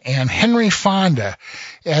Stanwyck and Henry Fonda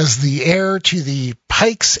as the heir to the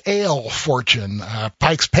Pike's Ale fortune.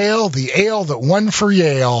 Pike's Pale, the ale that won for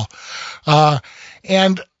Yale.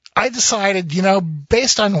 And I decided,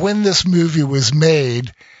 based on when this movie was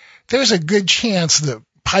made, there's a good chance that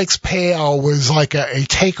Pike's Pale was like a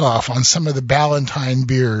takeoff on some of the Ballantine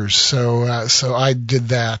beers. So I did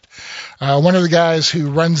that. One of the guys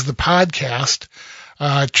who runs the podcast,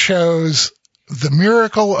 chose The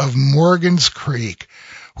Miracle of Morgan's Creek,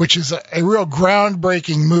 which is a real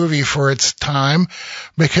groundbreaking movie for its time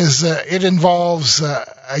because it involves a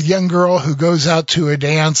young girl who goes out to a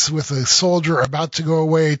dance with a soldier about to go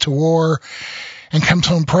away to war and comes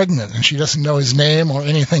home pregnant, and she doesn't know his name or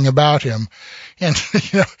anything about him. And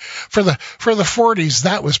for the 40s,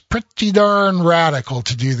 that was pretty darn radical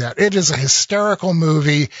to do that. It is a hysterical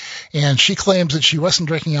movie, and she claims that she wasn't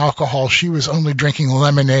drinking alcohol; she was only drinking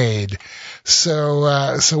lemonade. So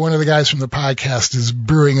one of the guys from the podcast is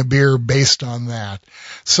brewing a beer based on that.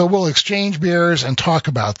 So we'll exchange beers and talk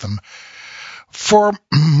about them. For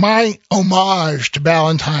my homage to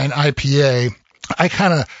Ballantine IPA, I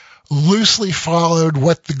kind of loosely followed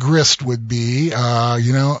what the grist would be.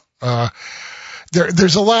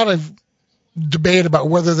 There's a lot of debate about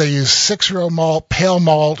whether they use 6-row malt, pale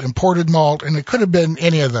malt, imported malt, and it could have been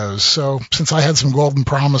any of those. So since I had some Golden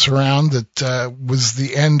Promise around that was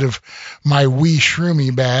the end of my wee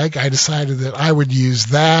shroomy bag, I decided that I would use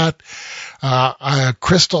that.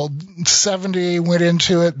 Crystal 70 went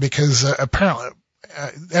into it because apparently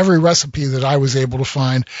every recipe that I was able to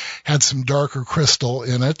find had some darker crystal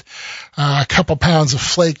in it. A couple pounds of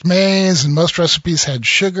flaked maize, and most recipes had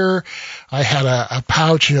sugar. I had a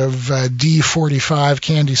pouch of D45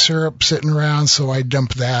 candy syrup sitting around, so I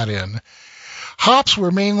dumped that in. Hops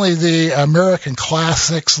were mainly the American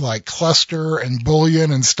classics like Cluster and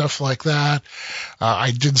Bullion and stuff like that.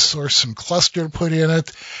 I did source some Cluster to put in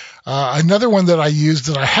it. Another one that I used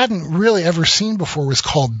that I hadn't really ever seen before was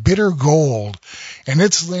called Bitter Gold, and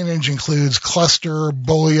its lineage includes Cluster,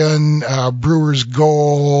 Bullion, Brewer's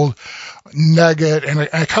Gold, Nugget, and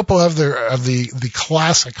a couple other of the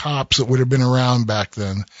classic hops that would have been around back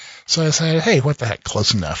then. So I decided, hey, what the heck,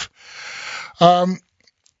 close enough.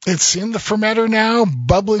 It's in the fermenter now,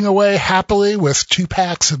 bubbling away happily with 2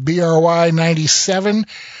 packs of BRY 97,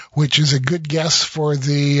 which is a good guess for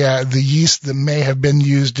the yeast that may have been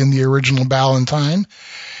used in the original Ballantine.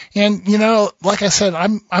 And, like I said,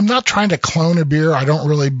 I'm not trying to clone a beer. I don't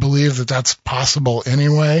really believe that that's possible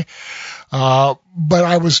anyway. But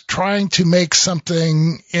I was trying to make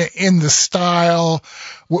something in the style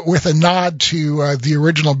with a nod to the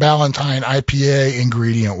original Ballantine IPA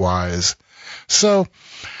ingredient wise. So,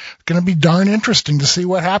 going to be darn interesting to see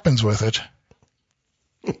what happens with it.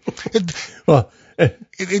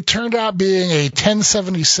 It turned out being a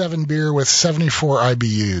 1077 beer with 74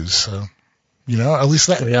 IBUs. So, at least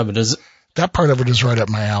that part of it is right up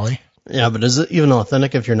my alley. Yeah, but is it even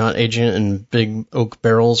authentic if you're not aging it in big oak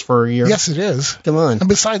barrels for a year? Yes, it is. Come on. And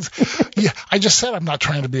besides, I just said I'm not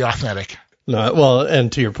trying to be authentic. No, well, and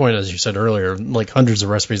to your point, as you said earlier, like hundreds of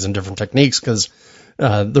recipes and different techniques, because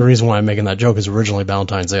the reason why I'm making that joke is originally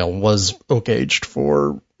Ballantine's Ale was oak aged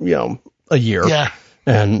for, a year. Yeah.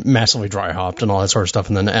 And massively dry hopped and all that sort of stuff.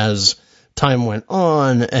 And then as time went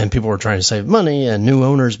on and people were trying to save money and new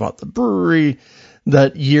owners bought the brewery,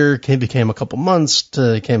 that year became a couple months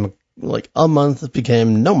became like a month. It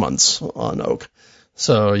became no months on oak.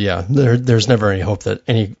 So yeah, there's never any hope that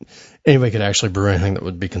anybody could actually brew anything that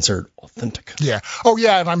would be considered authentic. Yeah. Oh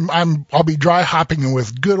yeah. And I'll be dry hopping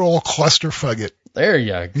with good old Cluster Fugget. There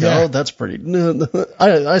you go. Yeah. That's pretty.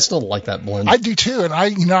 I still like that blend. I do too. And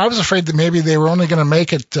I was afraid that maybe they were only going to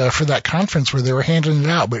make it for that conference where they were handing it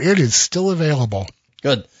out, but it is still available.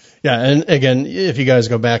 Good. Yeah. And again, if you guys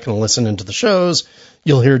go back and listen into the shows,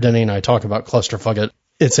 you'll hear Denny and I talk about Cluster Fugget.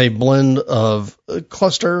 It's a blend of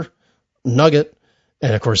Cluster, Nugget,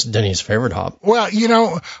 and of course Denny's favorite hop. Well,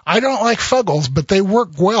 I don't like Fuggles, but they work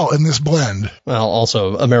well in this blend. Well,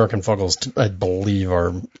 also American Fuggles, I believe,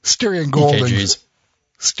 are Styrian Golden. EKGs.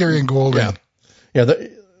 Styrian Golden. Yeah.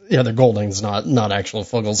 They're Goldings, not actual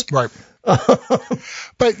Fuggles. Right.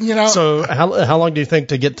 But, So how long do you think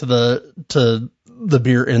to get to the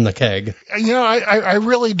beer in the keg? I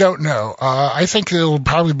really don't know. I think it'll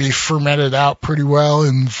probably be fermented out pretty well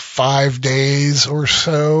in 5 days or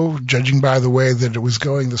so, judging by the way that it was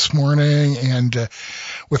going this morning. And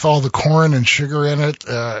with all the corn and sugar in it,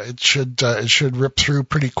 it should rip through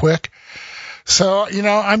pretty quick. So,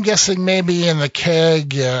 I'm guessing maybe in the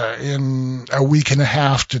keg in a week and a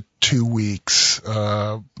half to 2 weeks.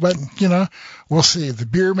 But, we'll see. The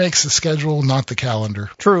beer makes the schedule, not the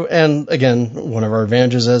calendar. True. And again, one of our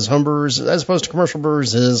advantages as homebrewers, as opposed to commercial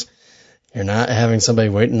brewers, is you're not having somebody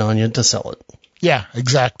waiting on you to sell it. Yeah,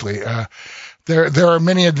 exactly. There are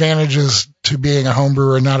many advantages to being a home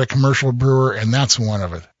brewer and not a commercial brewer, and that's one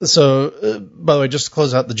of it. So, by the way, just to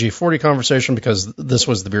close out the G40 conversation, because this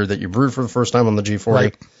was the beer that you brewed for the first time on the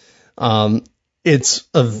G40. Right. It's,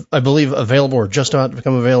 I believe, available or just about to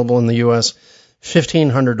become available in the U.S.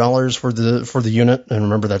 $1,500 for the unit, and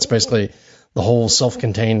remember that's basically the whole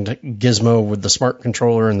self-contained gizmo with the smart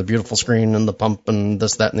controller and the beautiful screen and the pump and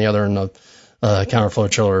this, that, and the other, and the counterflow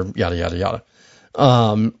chiller, yada yada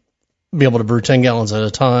yada. Be able to brew 10 gallons at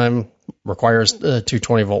a time, requires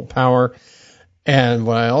 220 volt power. And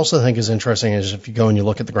what I also think is interesting is if you go and you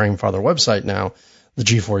look at the Grainfather website now, the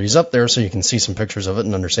G40 is up there, so you can see some pictures of it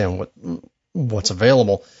and understand what's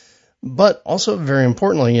available. But also, very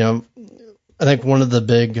importantly, I think one of the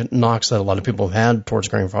big knocks that a lot of people have had towards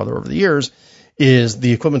Grainfather over the years is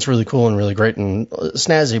the equipment's really cool and really great and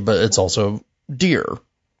snazzy, but it's also dear.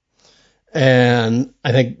 And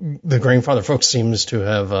I think the Grainfather folks seems to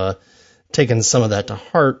have taken some of that to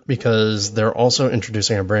heart, because they're also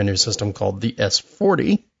introducing a brand new system called the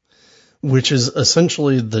S40, which is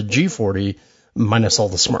essentially the G40 minus all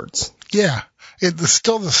the smarts. Yeah, it's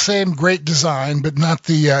still the same great design, but not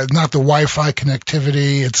the Wi-Fi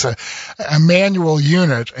connectivity. It's a manual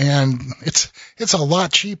unit, and it's a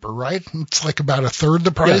lot cheaper, right? It's like about a third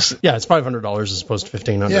the price. Yeah, it's $500 as opposed to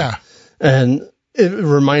 $1,500. Yeah, and it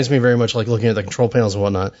reminds me very much, like looking at the control panels and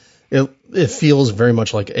whatnot, it feels very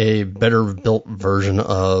much like a better built version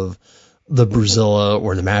of the Brewzilla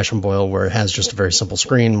or the Mash and Boil, where it has just a very simple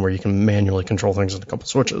screen where you can manually control things with a couple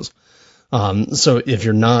switches. So if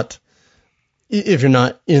you're not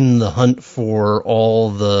in the hunt for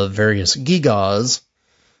all the various gigas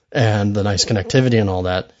and the nice connectivity and all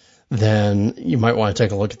that, then you might want to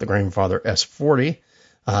take a look at the Grainfather S40,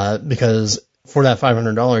 because for that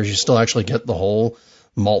 $500, you still actually get the whole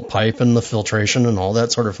malt pipe and the filtration and all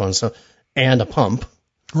that sort of fun stuff, and a pump.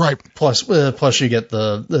 Right. Plus you get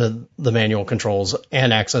the manual controls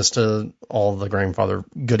and access to all the Grainfather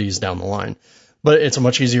goodies down the line. But it's a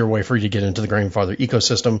much easier way for you to get into the Grainfather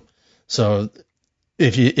ecosystem. So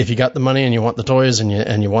if you got the money and you want the toys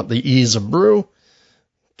and you want the ease of brew,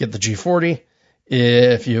 get the G40.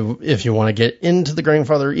 If you want to get into the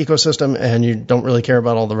Grainfather ecosystem and you don't really care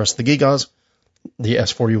about all the rest of the gigas, the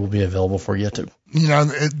S40 will be available for you too.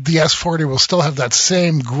 The S40 will still have that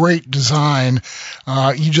same great design.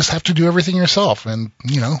 You just have to do everything yourself. And,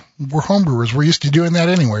 we're homebrewers. We're used to doing that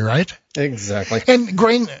anyway, right? Exactly. And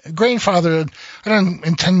Grainfather, I don't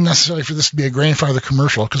intend necessarily for this to be a Grainfather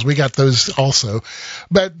commercial, because we got those also.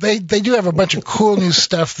 But they do have a bunch of cool new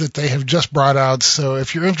stuff that they have just brought out. So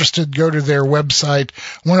if you're interested, go to their website.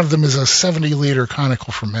 One of them is a 70-liter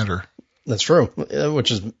conical fermenter. That's true, which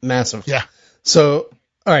is massive. Yeah. So,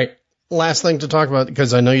 all right, last thing to talk about,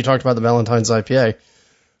 because I know you talked about the Valentine's IPA.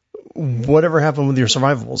 Whatever happened with your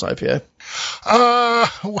Survivables IPA?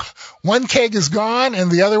 One keg is gone,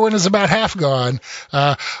 and the other one is about half gone.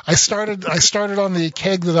 I started on the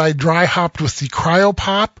keg that I dry hopped with the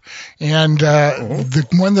Cryopop, and the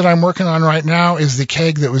one that I'm working on right now is the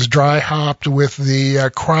keg that was dry hopped with the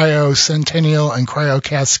Cryo Centennial and Cryo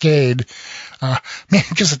Cascade. Man,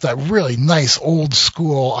 it gives it that really nice old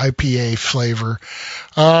school IPA flavor.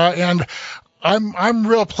 And I'm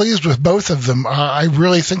real pleased with both of them. I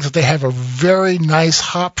really think that they have a very nice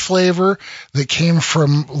hop flavor that came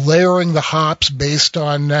from layering the hops based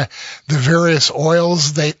on the various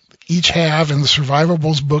oils they each have in the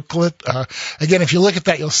Survivables booklet. Again, if you look at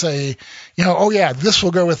that, you'll say, oh yeah, this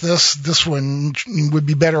will go with this. This one would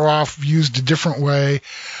be better off used a different way.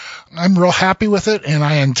 I'm real happy with it, and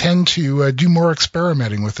I intend to do more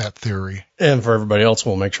experimenting with that theory. And for everybody else,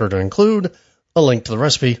 we'll make sure to include a link to the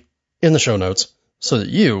recipe in the show notes so that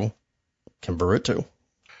you can brew it too.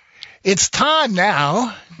 It's time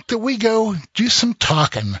now that we go do some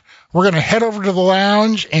talking. We're going to head over to the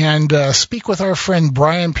lounge and speak with our friend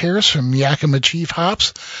Brian Pierce from Yakima Chief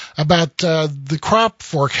Hops about the crop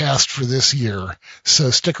forecast for this year.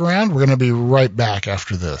 So stick around. We're going to be right back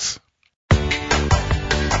after this.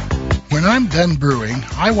 When I'm done brewing,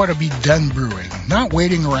 I want to be done brewing, not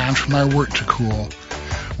waiting around for my wort to cool.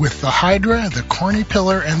 With the Hydra, the Corny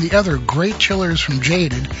Pillar, and the other great chillers from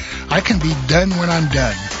Jaded, I can be done when I'm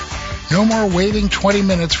done. No more waiting 20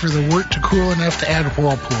 minutes for the wort to cool enough to add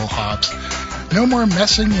whirlpool hops. No more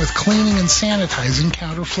messing with cleaning and sanitizing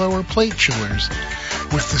counterflow or plate chillers.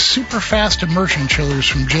 With the super fast immersion chillers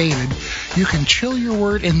from Jaded, you can chill your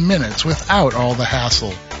wort in minutes without all the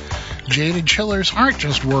hassle. Jaded chillers aren't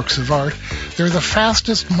just works of art, they're the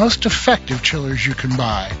fastest, most effective chillers you can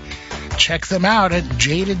buy. Check them out at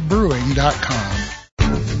jadedbrewing.com.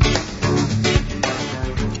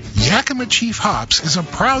 Yakima Chief Hops is a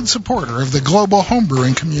proud supporter of the global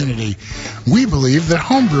homebrewing community. We believe that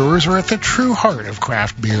homebrewers are at the true heart of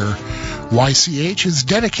craft beer. YCH is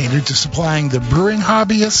dedicated to supplying the brewing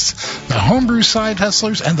hobbyists, the homebrew side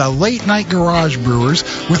hustlers, and the late-night garage brewers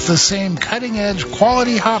with the same cutting-edge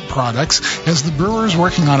quality hop products as the brewers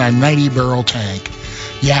working on a 90-barrel tank.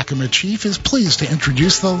 Yakima Chief is pleased to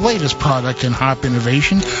introduce the latest product in hop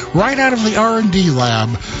innovation right out of the R&D lab,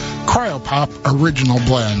 Cryopop Original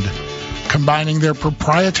Blend. Combining their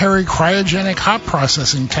proprietary cryogenic hop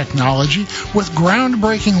processing technology with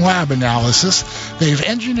groundbreaking lab analysis, they've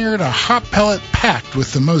engineered a hop pellet packed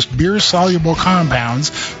with the most beer-soluble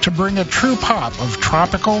compounds to bring a true pop of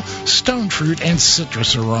tropical, stone fruit, and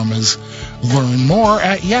citrus aromas. Learn more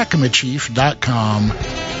at yakimachief.com.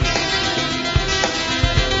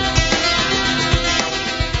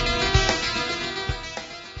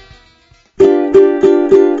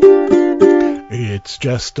 It's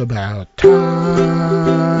just about time.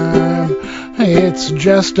 It's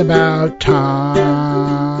just about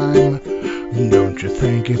time. Don't you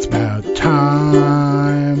think it's about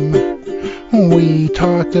time? We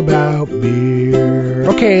talked about beer.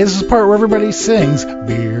 Okay, this is the part where everybody sings.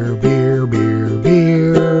 Beer, beer, beer,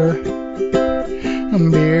 beer.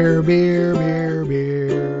 Beer, beer, beer,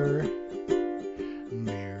 beer.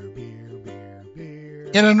 Beer, beer, beer,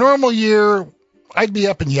 beer. In a normal year, I'd be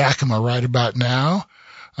up in Yakima right about now,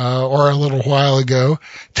 or a little while ago,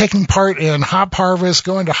 taking part in Hop Harvest,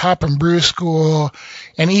 going to Hop and Brew School,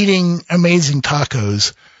 and eating amazing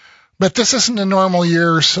tacos. But this isn't a normal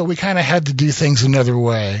year, so we kind of had to do things another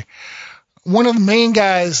way. One of the main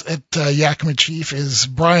guys at Yakima Chief is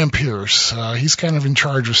Brian Pierce. He's kind of in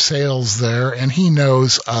charge of sales there, and he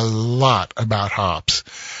knows a lot about hops.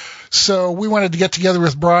 So we wanted to get together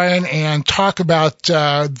with Brian and talk about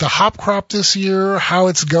the hop crop this year, how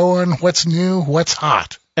it's going, what's new, what's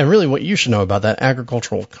hot. And really what you should know about that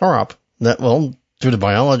agricultural crop that, well, due to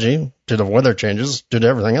biology, due to weather changes, due to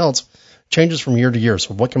everything else, changes from year to year.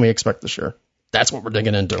 So what can we expect this year? That's what we're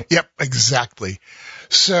digging into. Yep, exactly.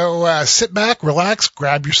 So sit back, relax,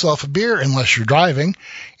 grab yourself a beer unless you're driving,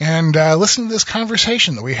 and listen to this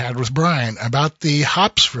conversation that we had with Brian about the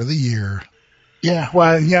hops for the year. Yeah,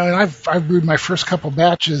 well, yeah, and I've brewed my first couple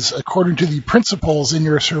batches according to the principles in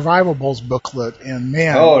your Survivables booklet, and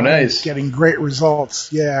man, nice, I'm getting great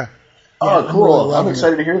results. Yeah. Oh, cool! Really I'm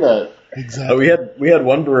excited to hear that. Exactly. We had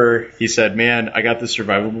one brewer. He said, "Man, I got this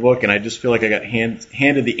survival book, and I just feel like I got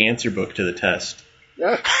handed the answer book to the test."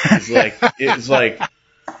 Yeah. It's like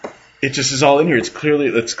it just is all in here. It's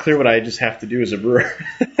clear what I just have to do as a brewer.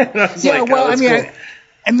 And I was yeah, like, well, I mean. Cool.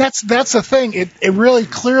 And that's the thing. It really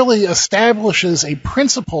clearly establishes a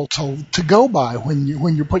principle to go by when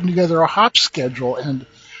you're putting together a hop schedule. And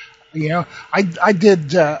you know, I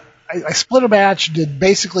did I split a batch, did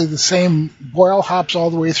basically the same boil hops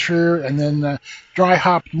all the way through, and then dry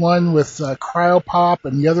hopped one with Cryopop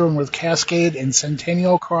and the other one with Cascade and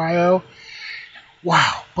Centennial Cryo.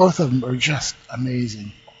 Wow, both of them are just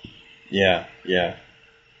amazing. Yeah.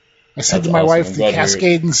 I said to my wife, the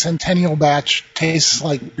Cascade and Centennial batch tastes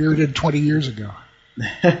like beer did 20 years ago.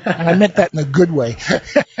 And I meant that in a good way.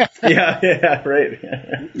 Yeah, right.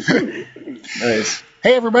 Nice.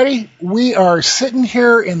 Hey, everybody. We are sitting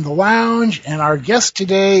here in the lounge, and our guest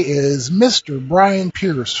today is Mr. Brian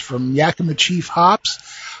Pierce from Yakima Chief Hops.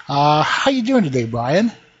 How you doing today,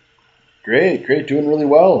 Brian? Great. Doing really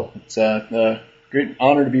well. It's a great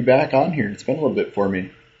honor to be back on here. It's been a little bit for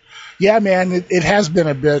me. Yeah, man, it has been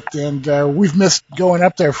a bit, and we've missed going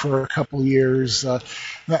up there for a couple years.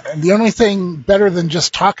 The only thing better than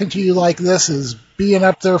just talking to you like this is being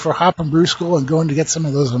up there for Hop and Brew School and going to get some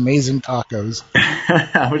of those amazing tacos.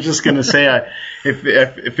 I was just going to say, if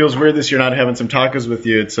it feels weird this year not having some tacos with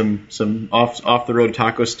you at some off the road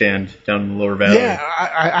taco stand down in the Lower Valley. Yeah,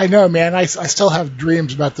 I know, man. I still have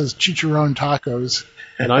dreams about those chicharron tacos.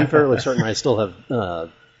 And I'm fairly certain I still have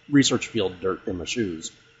research field dirt in my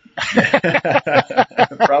shoes.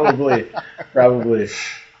 Probably.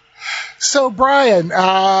 So, Brian,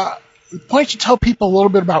 why don't you tell people a little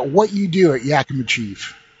bit about what you do at Yakima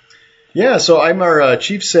Chief? Yeah, so I'm our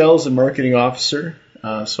Chief Sales and Marketing Officer.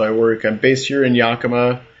 I'm based here in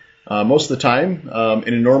Yakima most of the time.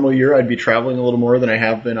 In a normal year, I'd be traveling a little more than I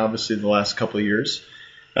have been, obviously, the last couple of years.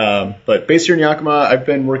 But based here in Yakima, I've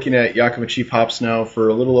been working at Yakima Chief Hops now for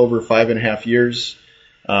a little over 5.5 years.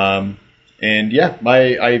 I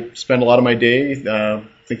spend a lot of my day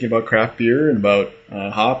thinking about craft beer and about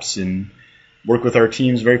hops, and work with our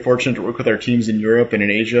teams. Very fortunate to work with our teams in Europe and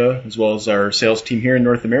in Asia, as well as our sales team here in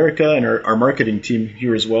North America and our marketing team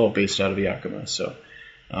here as well, based out of Yakima. So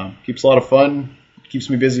keeps a lot of fun, keeps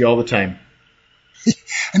me busy all the time.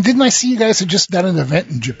 And didn't I see you guys had just done an event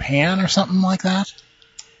in Japan or something like that?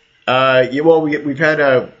 We've had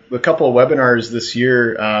a couple of webinars this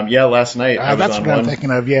year. Last night I was that's on what one. I'm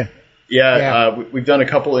thinking of. Yeah. We've done a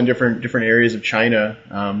couple in different areas of China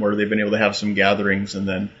where they've been able to have some gatherings, and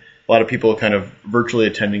then a lot of people kind of virtually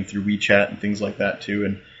attending through WeChat and things like that too.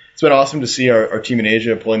 And it's been awesome to see our team in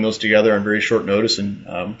Asia pulling those together on very short notice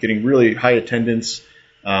and getting really high attendance,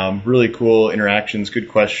 really cool interactions, good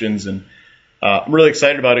questions, and I'm really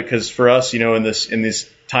excited about it because for us, in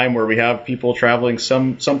this time where we have people traveling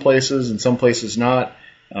some places and some places not,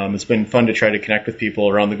 it's been fun to try to connect with people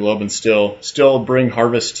around the globe and still bring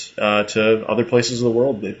Harvest to other places of the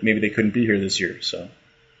world that maybe they couldn't be here this year. So.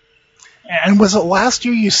 And was it last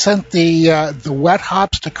year you sent the wet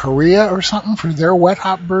hops to Korea or something for their wet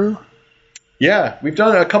hop brew? Yeah, we've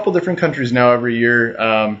done a couple different countries now every year.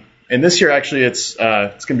 And this year, actually, it's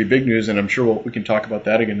going to be big news, and I'm sure we can talk about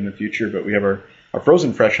that again in the future. But we have our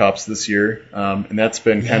frozen fresh hops this year, and that's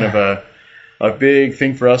been kind of a big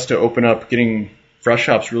thing for us to open up getting fresh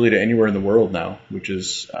hops really to anywhere in the world now, which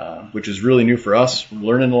is really new for us. We're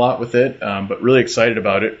learning a lot with it, but really excited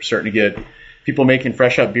about it. We're starting to get people making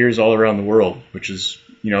fresh hop beers all around the world, which is,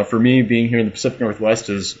 for me, being here in the Pacific Northwest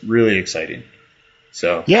is really exciting.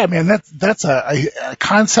 So yeah, man, that's a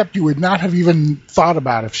concept you would not have even thought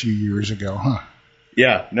about a few years ago, huh?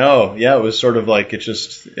 Yeah, no, yeah, it was sort of like it's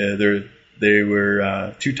just they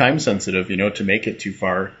were too time sensitive, to make it too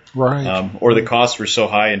far, right? Or the costs were so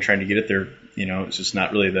high, and trying to get it there, it's just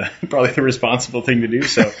not really probably the responsible thing to do.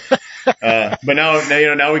 So, but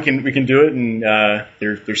now we can do it, and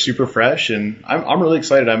they're super fresh, and I'm really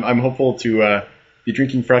excited. I'm hopeful to be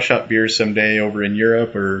drinking fresh hop beers someday over in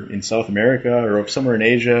Europe or in South America or somewhere in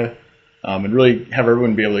Asia, and really have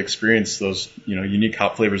everyone be able to experience those, unique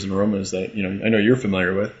hop flavors and aromas that, I know you're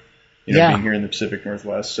familiar with, being here in the Pacific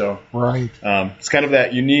Northwest. So, right. It's kind of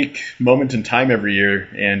that unique moment in time every year,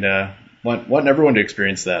 and wanting everyone to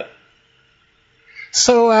experience that.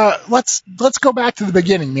 So let's go back to the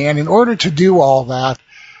beginning, man. In order to do all that,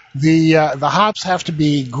 the hops have to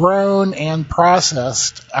be grown and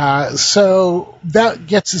processed. So that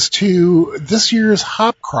gets us to this year's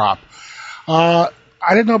hop crop. I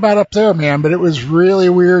didn't know about up there, man, but it was really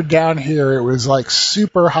weird down here. It was like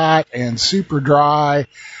super hot and super dry.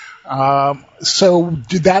 So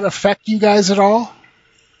did that affect you guys at all?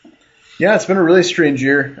 Yeah, it's been a really strange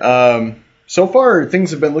year. So far,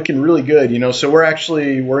 things have been looking really good, so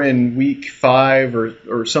we're in week 5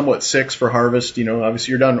 or somewhat 6 for harvest.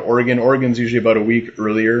 Obviously you're down in Oregon. Oregon's usually about a week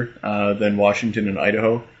earlier than Washington and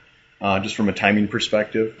Idaho, just from a timing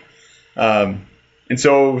perspective. And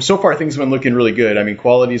so far things have been looking really good. I mean,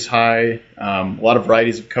 quality's high. A lot of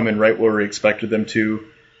varieties have come in right where we expected them to.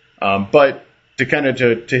 But to kind of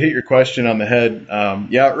to hit your question on the head,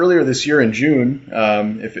 earlier this year in June,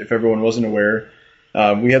 if everyone wasn't aware,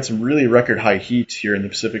 we had some really record high heat here in the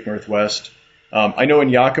Pacific Northwest. I know in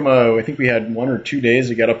Yakima, I think we had 1 or 2 days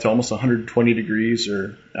it got up to almost 120 degrees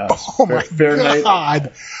or Fahrenheit.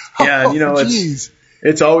 God. Yeah,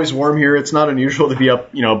 it's always warm here. It's not unusual to be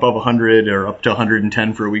up, above 100 or up to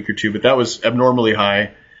 110 for a week or two, but that was abnormally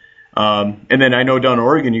high. And then I know down in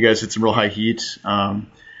Oregon, you guys had some real high heat.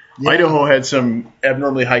 Idaho had some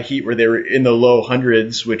abnormally high heat where they were in the low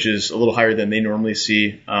hundreds, which is a little higher than they normally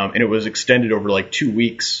see. And it was extended over like 2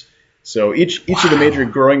 weeks. So each of the major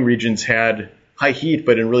growing regions had high heat,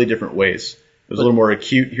 but in really different ways. It was a little more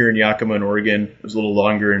acute here in Yakima and Oregon. It was a little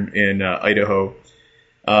longer in Idaho.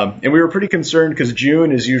 And we were pretty concerned because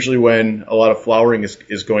June is usually when a lot of flowering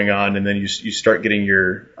is going on. And then you start getting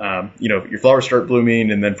your flowers start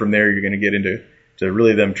blooming. And then from there, you're going to get into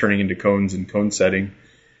really them turning into cones and cone setting.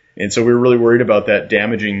 And so we were really worried about that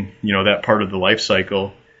damaging, that part of the life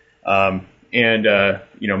cycle, and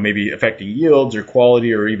maybe affecting yields or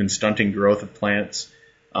quality or even stunting growth of plants.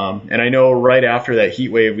 And I know right after that heat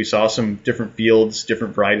wave, we saw some different fields,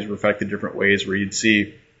 different varieties were affected different ways where you'd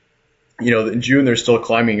see, in June, they're still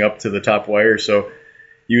climbing up to the top wire. So,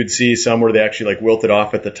 you would see some where they actually like wilted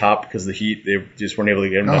off at the top because the heat, they just weren't able to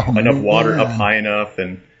get enough water up high enough.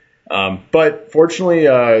 And but fortunately,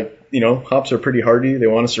 hops are pretty hardy. They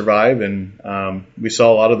want to survive, and we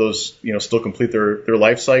saw a lot of those, still complete their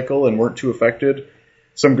life cycle and weren't too affected.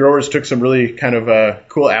 Some growers took some really kind of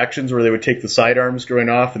cool actions where they would take the sidearms growing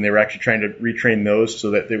off, and they were actually trying to retrain those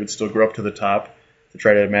so that they would still grow up to the top to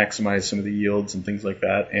try to maximize some of the yields and things like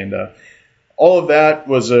that. And all of that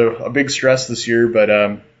was a big stress this year,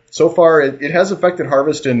 but so far it has affected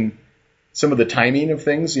harvest and some of the timing of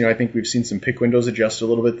things. I think we've seen some pick windows adjust a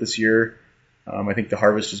little bit this year. I think the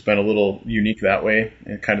harvest has been a little unique that way,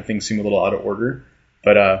 and kind of things seem a little out of order.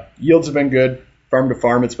 But yields have been good. Farm to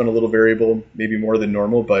farm, it's been a little variable, maybe more than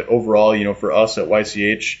normal. But overall, for us at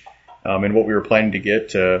YCH and what we were planning to get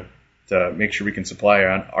to make sure we can supply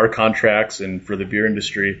on our contracts and for the beer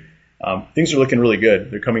industry, things are looking really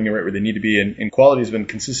good. They're coming in right where they need to be, and quality has been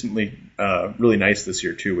consistently really nice this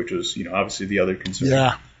year too, which was obviously the other concern.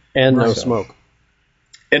 Yeah, and no smoke.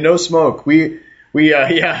 And no smoke.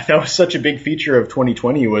 That was such a big feature of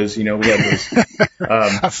 2020 was, we had those.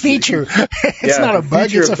 A feature. It's not a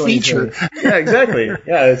bug, it's a feature. Yeah, exactly.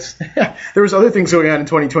 Yeah, there was other things going on in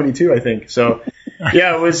 2022, I think. So,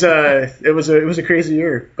 yeah, it was a crazy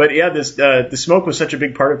year. But yeah, the smoke was such a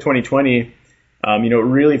big part of 2020.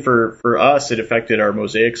 Really for us, it affected our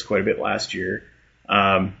mosaics quite a bit last year.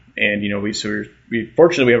 And we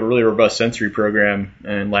fortunately we have a really robust sensory program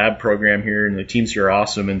and lab program here, and the teams here are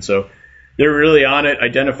awesome. And so they're really on it,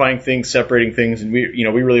 identifying things, separating things, and we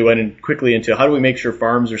really went in quickly into how do we make sure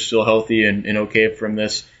farms are still healthy and okay from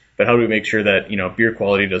this, but how do we make sure that beer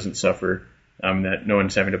quality doesn't suffer, that no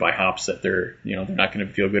one's having to buy hops that they're not going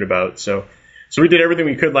to feel good about. So we did everything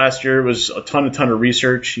we could last year. It was a ton of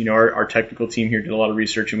research. Our technical team here did a lot of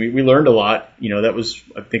research, and we learned a lot. That was,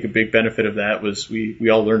 I think, a big benefit of that was we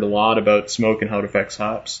all learned a lot about smoke and how it affects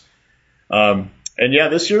hops. And yeah,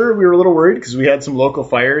 this year we were a little worried because we had some local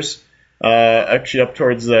fires. Actually up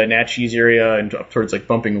towards the Natchez area and up towards like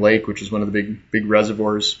Bumping Lake, which is one of the big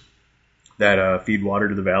reservoirs that feed water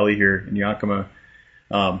to the valley here in Yakima.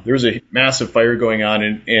 There was a massive fire going on,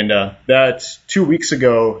 and that 2 weeks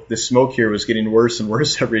ago, the smoke here was getting worse and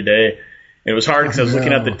worse every day. And it was hard because I was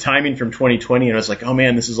looking at the timing from 2020, and I was like, oh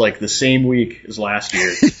man, this is like the same week as last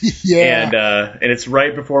year. Yeah. And it's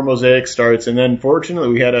right before Mosaic starts. And then fortunately,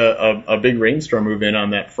 we had a big rainstorm move in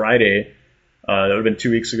on that Friday. That would have been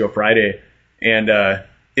 2 weeks ago Friday. And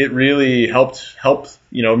it really helped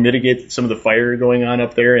mitigate some of the fire going on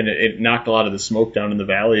up there, and it knocked a lot of the smoke down in the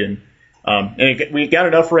valley. And we got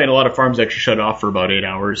enough rain. A lot of farms actually shut off for about 8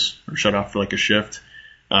 hours, or shut off for like a shift,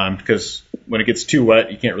 because when it gets too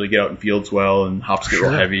wet, you can't really get out in fields well, and hops get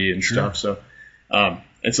real heavy and stuff. So,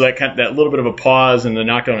 and so that little bit of a pause and the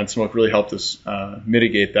knockdown on smoke really helped us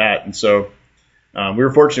mitigate that. And so we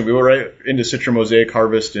were fortunate. We were right into Citra Mosaic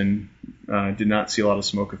harvest and did not see a lot of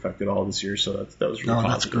smoke effect at all this year. So that was really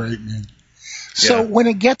positive. That's great, man. So when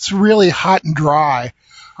it gets really hot and dry,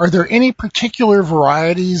 are there any particular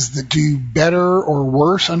varieties that do better or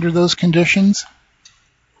worse under those conditions?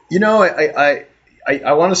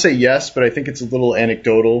 I want to say yes, but I think it's a little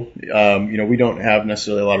anecdotal. We don't have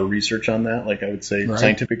necessarily a lot of research on that, like I would say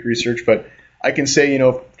scientific research, but I can say,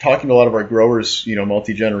 talking to a lot of our growers,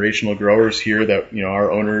 multi-generational growers here that,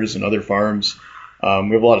 our owners and other farms, we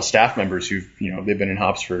have a lot of staff members who've, they've been in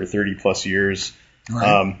hops for 30 plus years.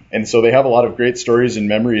 Right. And so they have a lot of great stories and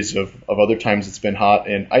memories of other times it's been hot.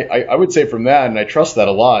 And I would say from that, and I trust that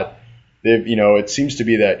a lot, it seems to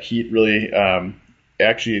be that heat really,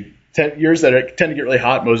 actually years that tend to get really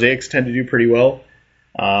hot, mosaics tend to do pretty well.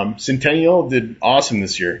 Centennial did awesome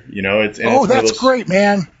this year. That's great,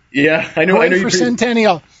 man. Yeah, I know. For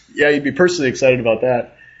Centennial. Yeah, you'd be personally excited about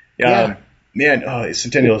that. Yeah. Man,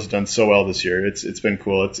 Centennial has done so well this year. It's been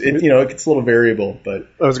cool. It gets a little variable, but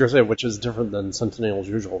I was going to say, which is different than Centennial's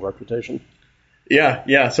usual reputation.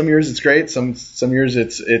 Yeah. Some years it's great. Some years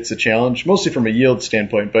it's a challenge, mostly from a yield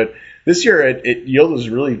standpoint. But this year yield was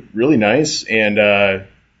really, really nice, and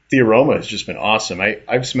the aroma has just been awesome.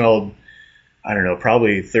 I've smelled, I don't know,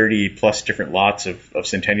 probably 30 plus different lots of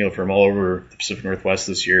Centennial from all over the Pacific Northwest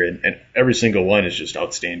this year, and every single one is just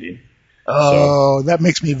outstanding. Oh, that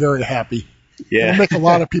makes me very happy. Yeah. It'll make a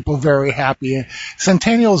lot of people very happy.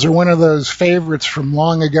 Centennials are one of those favorites from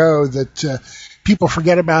long ago that people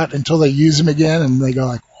forget about until they use them again, and they go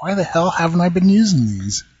like, why the hell haven't I been using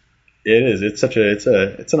these? It is.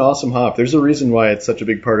 It's an awesome hop. There's a reason why it's such a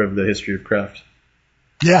big part of the history of craft.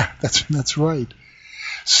 Yeah, that's right.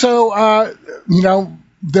 So,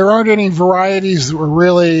 there aren't any varieties that were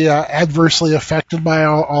really adversely affected by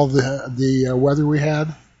all the weather we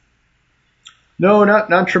had? No,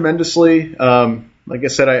 not tremendously. like I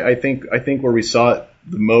said, I think where we saw it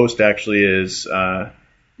the most actually is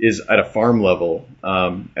at a farm level.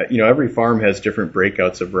 Every farm has different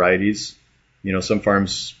breakouts of varieties. Some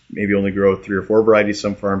farms maybe only grow 3 or 4 varieties.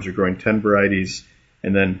 Some farms are growing 10 varieties,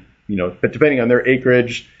 and then but depending on their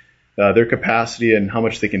acreage, their capacity, and how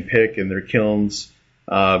much they can pick in their kilns,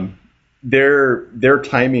 their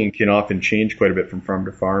timing can often change quite a bit from farm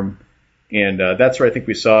to farm, and that's where I think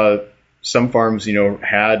we saw some farms,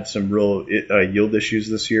 had some real yield issues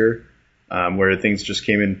this year, where things just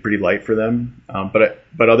came in pretty light for them.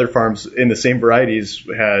 But other farms in the same varieties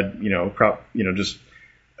had, just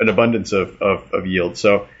an abundance of yield.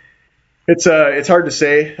 So it's hard to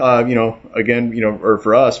say, or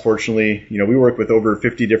for us, fortunately, we work with over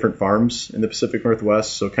 50 different farms in the Pacific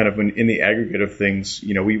Northwest. So kind of in the aggregate of things,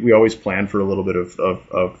 we always plan for a little bit of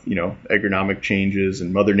agronomic changes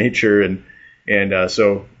and Mother Nature, and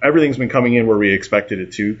so everything's been coming in where we expected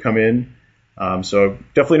it to come in. So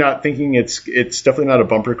definitely not thinking it's definitely not a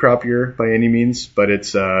bumper crop year by any means, but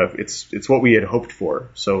it's what we had hoped for.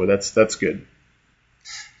 So that's good.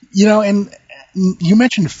 And you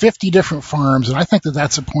mentioned 50 different farms, and I think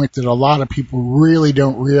that's a point that a lot of people really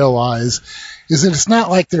don't realize, is that it's not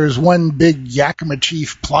like there's one big Yakima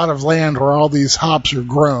Chief plot of land where all these hops are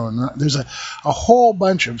grown. There's a whole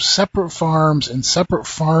bunch of separate farms and separate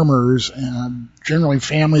farmers, and generally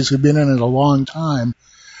families who've been in it a long time,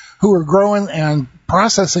 who are growing and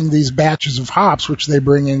processing these batches of hops, which they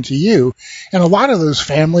bring into you. And a lot of those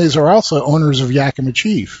families are also owners of Yakima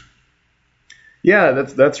Chief. Yeah,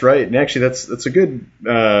 that's right. And actually, that's a good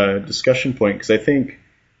discussion point, because I think,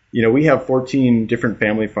 we have 14 different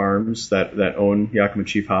family farms that own Yakima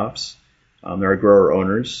Chief hops. There are grower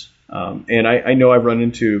owners. And I know I've run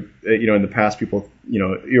into, in the past, people,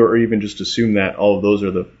 or even just assume that all of those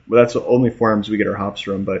are that's the only farms we get our hops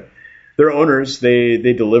from. But they're owners. They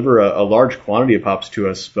deliver a large quantity of hops to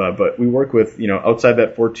us. But we work with, outside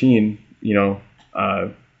that 14,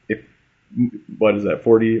 what is that,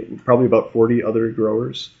 40, probably about 40 other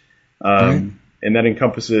growers. And that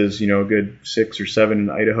encompasses, a good 6 or 7 in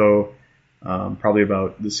Idaho, probably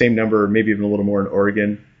about the same number, maybe even a little more in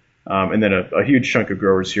Oregon. And then a huge chunk of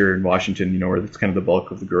growers here in Washington, where that's kind of the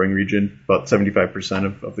bulk of the growing region, about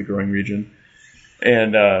 75% of the growing region.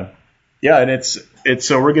 And, and it's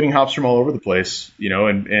so we're getting hops from all over the place,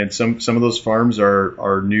 and some of those farms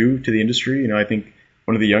are new to the industry. I think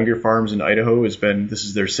one of the younger farms in Idaho this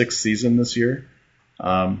is their 6th season this year.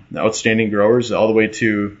 Outstanding growers all the way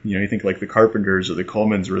to, you think like the Carpenters or the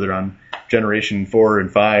Colemans, where they're on generation 4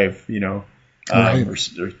 and 5, right.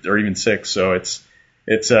 or even 6. So it's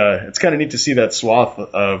kind of neat to see that swath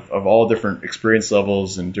of all different experience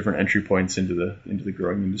levels and different entry points into the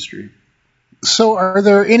growing industry. So are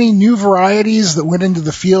there any new varieties that went into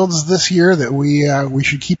the fields this year that we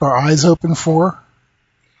should keep our eyes open for?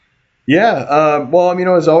 Yeah,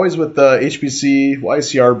 as always with the HBC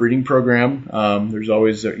YCR breeding program, there's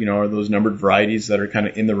always, those numbered varieties that are kind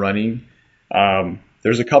of in the running.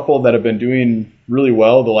 There's a couple that have been doing really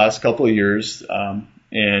well the last couple of years,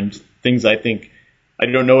 and things I think, I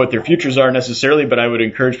don't know what their futures are necessarily, but I would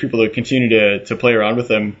encourage people to continue to play around with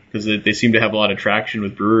them, because they seem to have a lot of traction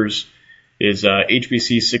with brewers, is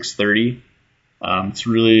HBC 630. It's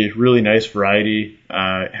really, really nice variety.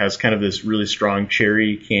 It has kind of this really strong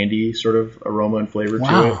cherry candy sort of aroma and flavor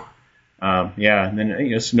to it. And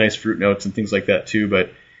then some nice fruit notes and things like that too.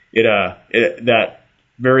 But that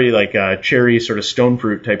very cherry sort of stone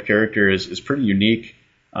fruit type character is pretty unique.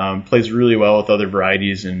 Plays really well with other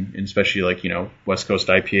varieties, and especially West Coast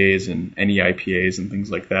IPAs and NE IPAs and things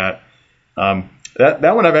like that.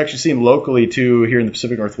 That one I've actually seen locally too, here in the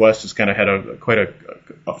Pacific Northwest, has kind of had quite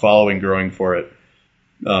a following growing for it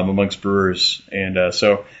amongst brewers, and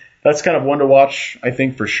so that's kind of one to watch, I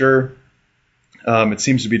think, for sure. It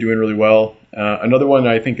seems to be doing really well. Another one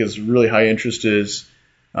I think is really high interest is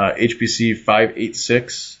HBC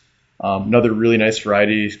 586. Another really nice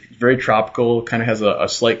variety, very tropical, kind of has a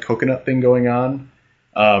slight coconut thing going on.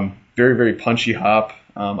 Very, very punchy hop.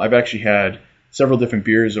 I've actually had several different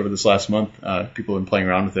beers over this last month. People have been playing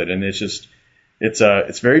around with it, and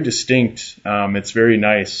it's very distinct. It's very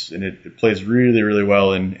nice, and it plays really, really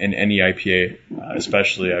well in any IPA,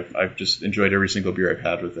 especially. I've just enjoyed every single beer I've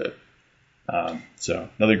had with it. So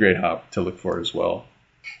another great hop to look for as well.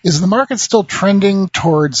 Is the market still trending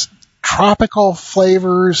towards tropical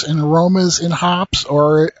flavors and aromas in hops,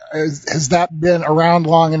 or has that been around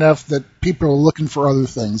long enough that people are looking for other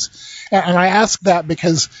things? And I ask that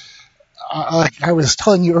because, like I was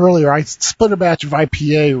telling you earlier, I split a batch of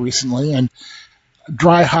IPA recently and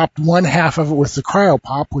dry hopped one half of it with the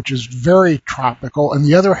Cryopop, which is very tropical, and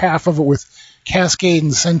the other half of it with Cascade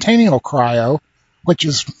and Centennial Cryo, which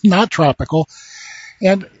is not tropical.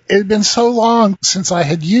 And it had been so long since I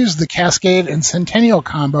had used the Cascade and Centennial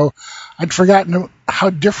combo, I'd forgotten how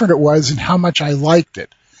different it was and how much I liked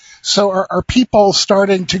it. So are people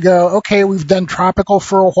starting to go, okay, we've done tropical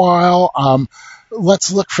for a while,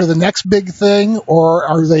 let's look for the next big thing, or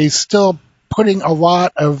are they still putting a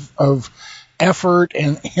lot of effort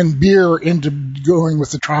and beer into going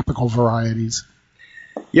with the tropical varieties?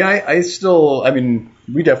 Yeah,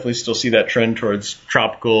 we definitely still see that trend towards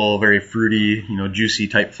tropical, very fruity, juicy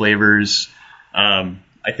type flavors.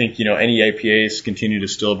 I think, any IPAs continue to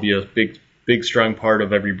still be a big, strong part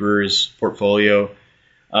of every brewer's portfolio.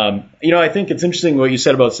 I think it's interesting what you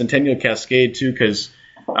said about Centennial Cascade too, because,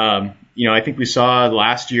 I think we saw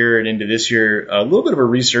last year and into this year a little bit of a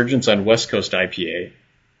resurgence on West Coast IPA.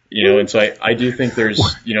 And so I do think there's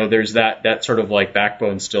that sort of like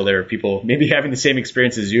backbone still there. People maybe having the same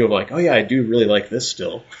experience as you of like, oh yeah, I do really like this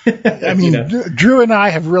still. I mean, Drew and I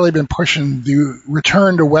have really been pushing the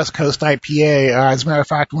return to West Coast IPA. As a matter of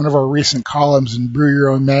fact, one of our recent columns in Brew Your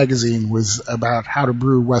Own magazine was about how to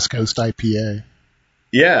brew West Coast IPA.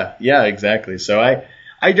 Yeah, exactly. So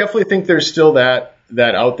I definitely think there's still that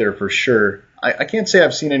out there for sure. I can't say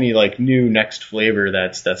I've seen any like new next flavor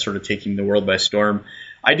that's sort of taking the world by storm.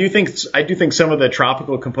 I do think some of the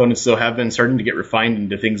tropical components though have been starting to get refined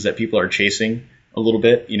into things that people are chasing a little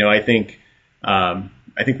bit. I think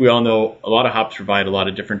we all know a lot of hops provide a lot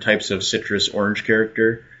of different types of citrus orange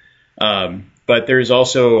character, but there's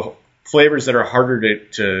also flavors that are harder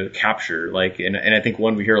to capture. And I think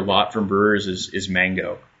one we hear a lot from brewers is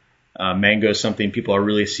mango. Mango is something people are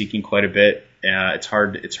really seeking quite a bit. It's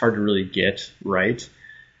hard to really get right.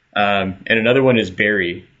 And another one is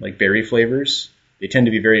berry flavors. They tend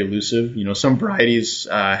to be very elusive. Some varieties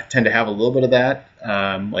tend to have a little bit of that.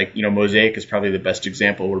 Mosaic is probably the best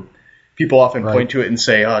example where people often point to it and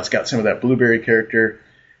say, oh, it's got some of that blueberry character.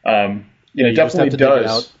 It definitely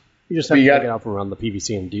does. You just have to take it out from around the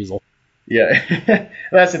PVC and diesel. Yeah,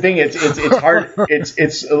 that's the thing. It's hard.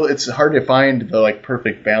 It's hard to find the like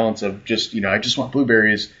perfect balance of just I just want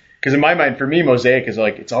blueberries, because in my mind, for me, Mosaic is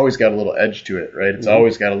like it's always got a little edge to it, right? It's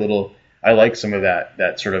always got a little. I like some of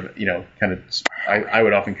that sort of kind of. I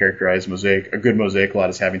would often characterize a good Mosaic lot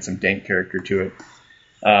as having some dank character to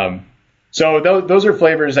it. So those are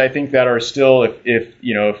flavors I think that are still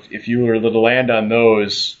if you were to land on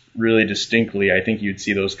those really distinctly, I think you'd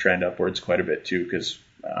see those trend upwards quite a bit too, because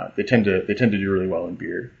they tend to do really well in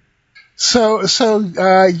beer. So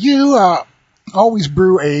you always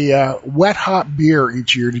brew a wet hop beer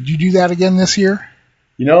each year. Did you do that again this year?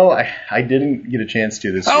 I didn't get a chance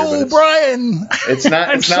to this year. Oh, Brian! It's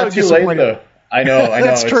not too late though. I know.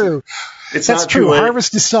 That's true. That's true.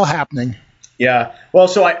 Harvest is still happening. Yeah. Well,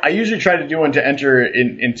 so I usually try to do one to enter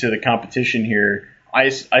into the competition here. I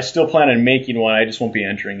still plan on making one. I just won't be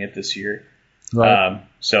entering it this year. Right.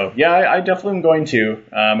 So yeah, I definitely am going to.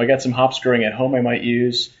 I got some hops growing at home I might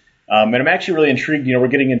use. And I'm actually really intrigued. We're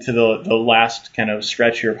getting into the last kind of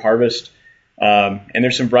stretch here of harvest. And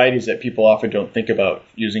there's some varieties that people often don't think about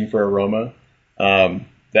using for aroma.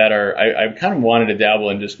 That are, I kind of wanted to dabble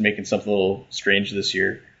in just making something a little strange this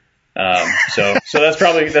year. So that's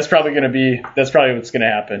probably what's going to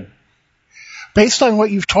happen. Based on what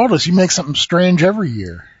you've told us, you make something strange every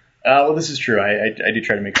year. Well, this is true. I do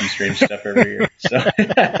try to make some strange stuff every year. So,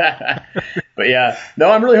 but yeah, no,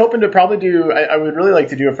 I'm really hoping to probably do. I would really like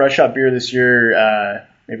to do a fresh hop beer this year,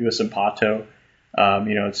 maybe with some Pato.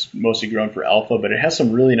 It's mostly grown for alpha, but it has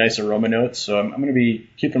some really nice aroma notes. So I'm going to be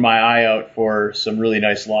keeping my eye out for some really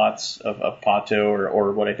nice lots of Pato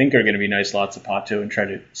or what I think are going to be nice lots of Pato, and try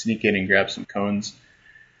to sneak in and grab some cones.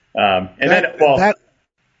 That's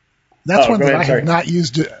one that I have not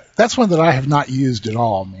used. That's one that I have not used at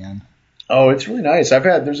all, man. Oh, it's really nice.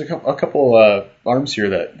 There's a couple farms here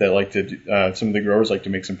that like to some of the growers like to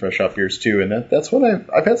make some fresh hop beers too, and that's what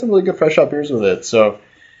I've had some really good fresh hop beers with it. So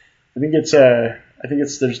I think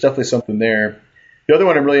there's definitely something there. The other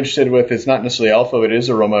one I'm really interested with is not necessarily alpha, but it is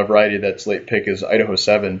aroma variety that's late pick is Idaho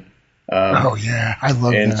 7. Oh yeah, I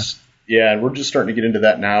love that. Yeah, and we're just starting to get into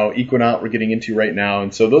that now. Equinout we're getting into right now,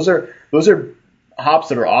 and so those are hops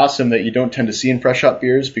that are awesome that you don't tend to see in fresh hop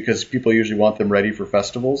beers because people usually want them ready for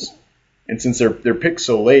festivals. And since they're picked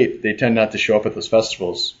so late, they tend not to show up at those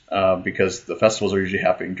festivals because the festivals are usually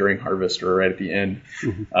happening during harvest or right at the end.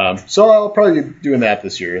 Mm-hmm. So I'll probably be doing that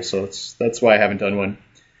this year. So that's why I haven't done one.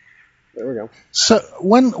 There we go. So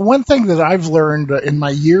one thing that I've learned in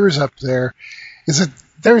my years up there is that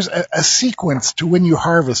there's a sequence to when you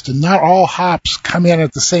harvest, and not all hops come in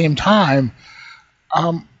at the same time.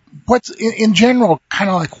 What's in general kind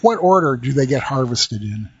of like what order do they get harvested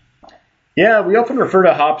in? Yeah, we often refer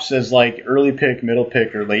to hops as like early pick, middle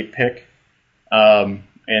pick, or late pick.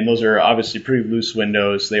 And those are obviously pretty loose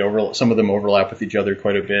windows. Some of them overlap with each other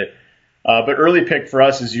quite a bit. But early pick for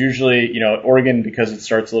us is usually, Oregon, because it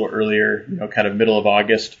starts a little earlier, kind of middle of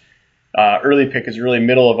August. Early pick is really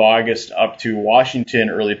middle of August up to Washington,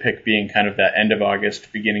 early pick being kind of that end of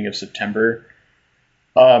August, beginning of September.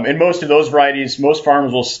 And most of those varieties, most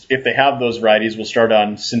farms will, if they have those varieties, will start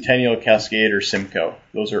on Centennial, Cascade, or Simcoe.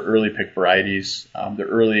 Those are early pick varieties.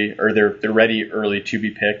 They're ready early to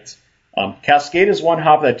be picked. Cascade is one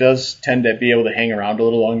hop that does tend to be able to hang around a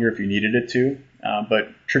little longer if you needed it to, but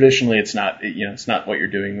traditionally it's not. It's not what you're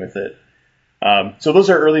doing with it. So those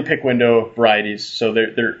are early pick window varieties. So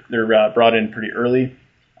they're brought in pretty early.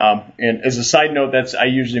 And as a side note, I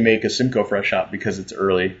usually make a Simcoe fresh hop because it's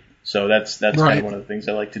early. So that's right. Kind of one of the things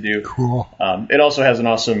I like to do. Cool. It also has an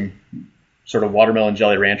awesome sort of watermelon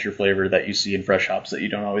jelly rancher flavor that you see in fresh hops that you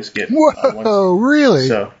don't always get. Whoa, really?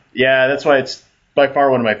 So yeah, that's why it's by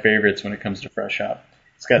far one of my favorites when it comes to fresh hop.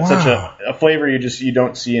 It's got such a flavor you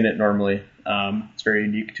don't see in it normally. It's very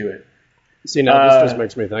unique to it. See, now this just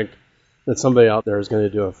makes me think that somebody out there is going to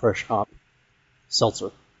do a fresh hop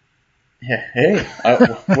seltzer. Yeah, hey,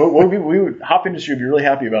 hop industry would be really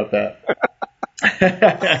happy about that.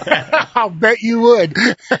 I'll bet you would.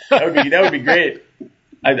 That would be great.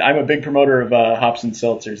 I'm a big promoter of hops and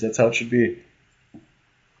seltzers. That's how it should be.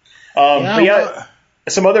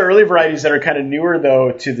 Some other early varieties that are kind of newer,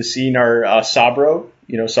 though, to the scene are Sabro.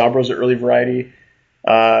 Sabro's an early variety.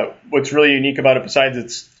 What's really unique about it, besides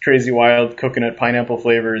its crazy wild coconut pineapple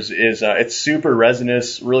flavors, is it's super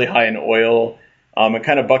resinous, really high in oil. It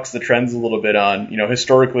kind of bucks the trends a little bit on,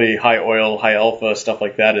 historically high oil, high alpha, stuff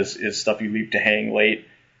like that is stuff you leave to hang late.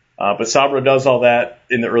 But Sabro does all that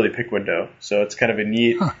in the early pick window. So it's kind of a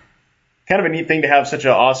neat thing to have such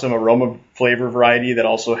an awesome aroma flavor variety that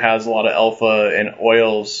also has a lot of alpha and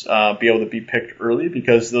oils be able to be picked early,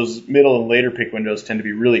 because those middle and later pick windows tend to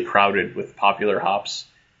be really crowded with popular hops,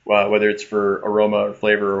 whether it's for aroma or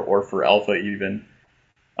flavor or for alpha even.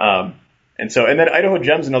 And then Idaho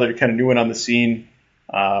Gem's another kind of new one on the scene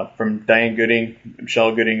from Diane Gooding,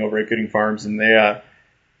 Michelle Gooding over at Gooding Farms, and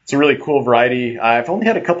it's a really cool variety. I've only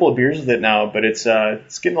had a couple of beers with it now, but it's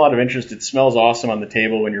getting a lot of interest. It smells awesome on the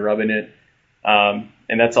table when you're rubbing it,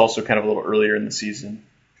 and that's also kind of a little earlier in the season.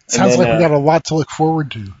 Sounds like we got a lot to look forward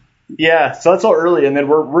to. Yeah, so that's all early, and then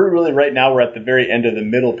we're really right now we're at the very end of the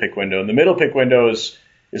middle pick window, and the middle pick window is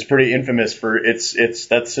pretty infamous for that's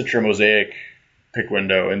Citra Mosaic pick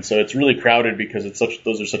window, and so it's really crowded because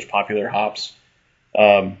those are such popular hops.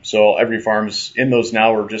 So every farm's in those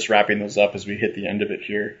now. We're just wrapping those up as we hit the end of it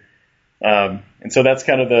here. And so that's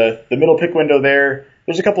kind of the middle pick window there.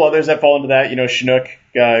 There's a couple others that fall into that. Chinook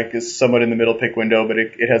is somewhat in the middle pick window, but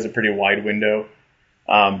it has a pretty wide window.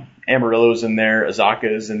 Amarillo's in there.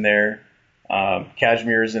 Azaka is in there.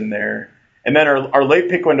 Cashmere is in there. And then our late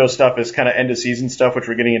pick window stuff is kind of end of season stuff, which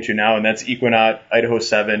we're getting into now, and that's Equinaut, Idaho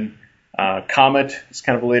 7. Comet is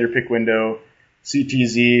kind of a later pick window.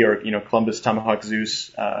 CTZ, or Columbus, Tomahawk, Zeus,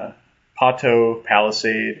 Pato,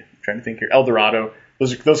 Palisade. I'm trying to think here. El Dorado.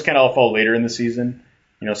 Those kind of all fall later in the season.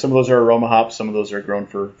 Some of those are aroma hops. Some of those are grown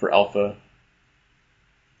for alpha.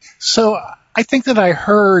 So I think that I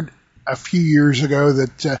heard a few years ago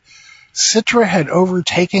that Citra had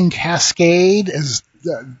overtaken Cascade as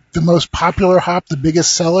the most popular hop, the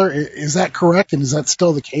biggest seller. Is that correct? And is that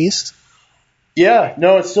still the case? Yeah,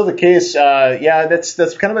 no, it's still the case.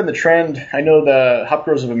 That's kind of been the trend. I know the Hop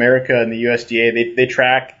Growers of America and the USDA, they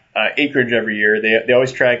track acreage every year. They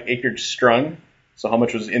always track acreage strung, so how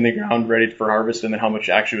much was in the ground ready for harvest, and then how much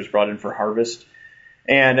actually was brought in for harvest.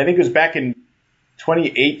 And I think it was back in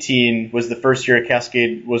 2018 was the first year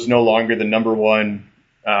Cascade was no longer the number one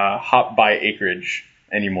hop by acreage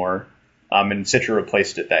anymore, and Citra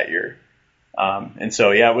replaced it that year. And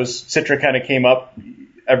so, it was Citra kind of came up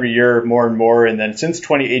every year more and more, and then since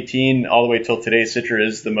 2018 all the way till today, Citra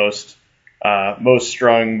is the most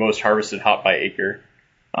strung, most harvested hop by acre.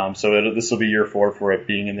 So this will be year 4 for it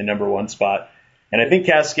being in the number 1 spot, and I think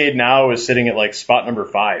Cascade now is sitting at like spot number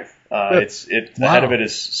 5. Ahead of it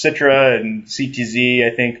is Citra and CTZ,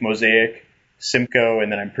 I think, Mosaic, Simcoe,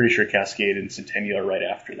 and then I'm pretty sure Cascade and Centennial are right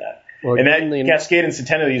after that. Well, and Cascade and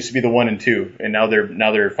Centennial used to be the 1 and 2, and now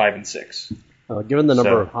they're 5 and 6. Given the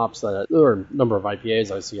number of hops or number of IPAs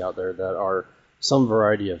I see out there that are some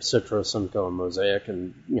variety of Citra, Simcoe, and Mosaic,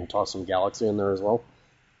 and toss some Galaxy in there as well,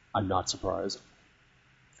 I'm not surprised.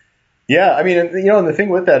 Yeah, I mean, and the thing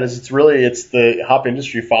with that is it's the hop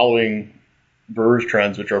industry following brewers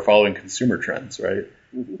trends, which are following consumer trends, right?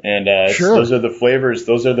 Mm-hmm. And sure. Those are the flavors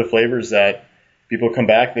that people come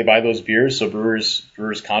back, they buy those beers, so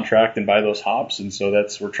brewers contract and buy those hops, and so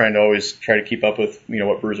we're trying to always try to keep up with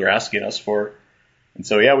what brewers are asking us for. And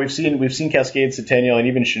so yeah, we've seen Cascade, Centennial, and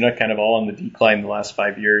even Chinook kind of all on the decline in the last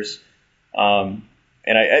 5 years.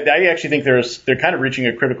 And I actually think they're kind of reaching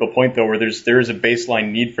a critical point though, where there is a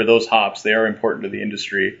baseline need for those hops. They are important to the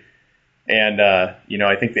industry. And,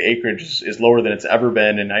 I think the acreage is lower than it's ever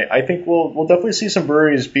been. And I think we'll definitely see some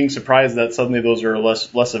breweries being surprised that suddenly those are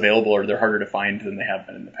less available, or they're harder to find than they have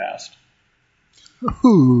been in the past.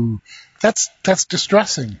 Ooh, that's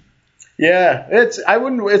distressing. Yeah,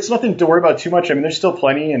 it's nothing to worry about too much. I mean, there's still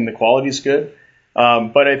plenty and the quality's good.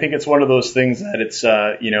 But I think it's one of those things that it's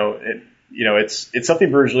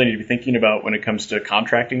something brewers really need to be thinking about when it comes to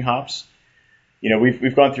contracting hops.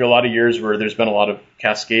 We've gone through a lot of years where there's been a lot of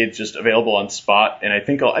Cascades just available on spot, and I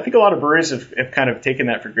think a lot of breweries have kind of taken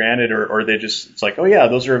that for granted, or they just, it's like, oh yeah,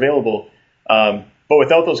 those are available. But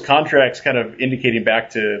without those contracts kind of indicating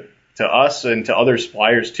back to us and to other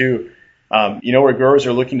suppliers too, where growers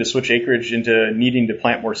are looking to switch acreage into needing to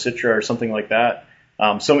plant more Citra or something like that.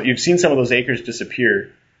 So you've seen some of those acres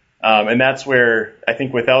disappear. And that's where I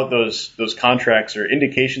think without those contracts or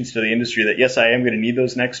indications to the industry that, yes, I am going to need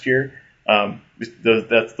those next year,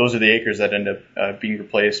 those are the acres that end up being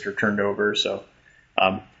replaced or turned over. So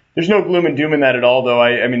there's no gloom and doom in that at all, though.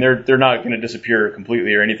 I mean, they're not going to disappear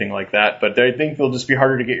completely or anything like that, but I think they'll just be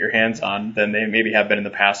harder to get your hands on than they maybe have been in the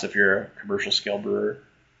past if you're a commercial scale brewer.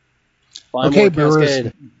 Okay,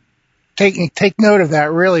 brewers, take note of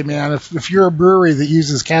that, really, man. If you're a brewery that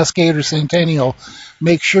uses Cascade or Centennial,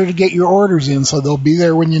 make sure to get your orders in so they'll be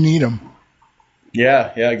there when you need them.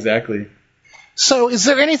 Yeah, exactly. So is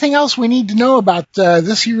there anything else we need to know about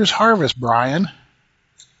this year's harvest, Brian?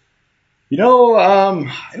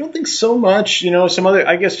 I don't think so much. Some other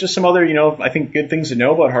I think good things to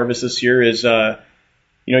know about harvest this year is,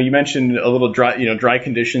 you mentioned a little dry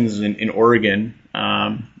conditions in Oregon.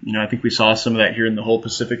 I think we saw some of that here in the whole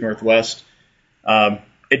Pacific Northwest.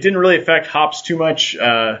 It didn't really affect hops too much,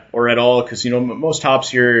 or at all, because, most hops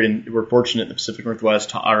here, and we're fortunate in the Pacific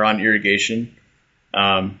Northwest, are on irrigation.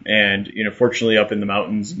 And fortunately up in the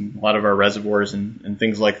mountains and a lot of our reservoirs and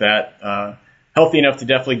things like that, healthy enough to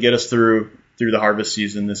definitely get us through the harvest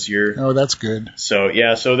season this year. Oh, that's good. So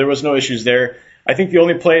so there was no issues there. I think the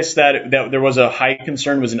only place that there was a high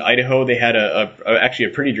concern was in Idaho. They had actually a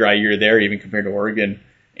pretty dry year there, even compared to Oregon,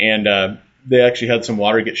 and they actually had some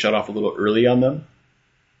water get shut off a little early on them.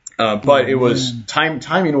 But it was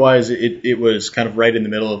timing wise, it was kind of right in the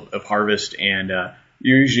middle of harvest, and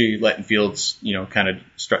you're usually letting fields, kind of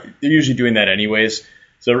start. They're usually doing that anyways.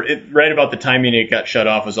 So right about the timing it got shut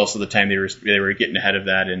off was also the time they were getting ahead of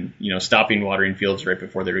that and stopping watering fields right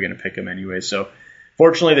before they were going to pick them anyway. So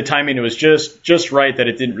fortunately, the timing was just right that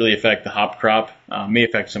it didn't really affect the hop crop. May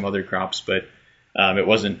affect some other crops, but it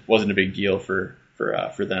wasn't a big deal for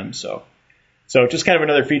them. So just kind of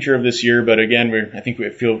another feature of this year. But again, I think we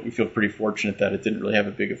feel pretty fortunate that it didn't really have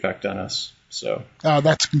a big effect on us. So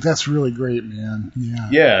that's really great, man.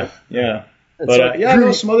 Yeah. But I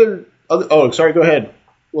know some other. Oh, sorry. Go ahead.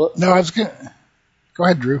 Well, no, I was gonna. Go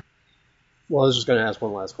ahead, Drew. Well, I was just going to ask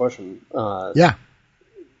one last question. Yeah.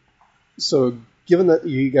 So, given that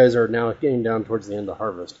you guys are now getting down towards the end of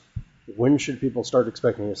harvest, when should people start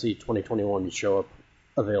expecting to see 2021 show up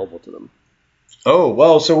available to them? Oh,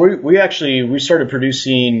 well, so we started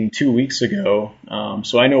producing 2 weeks ago.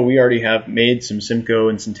 So I know we already have made some Simcoe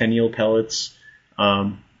and Centennial pellets.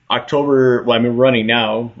 October, we're running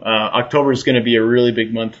now. October is going to be a really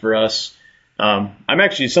big month for us.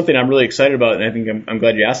 Something I'm really excited about, and I think I'm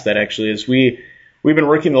glad you asked that actually, is we've been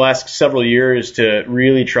working the last several years to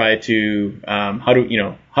really try to, how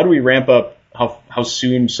do we ramp up how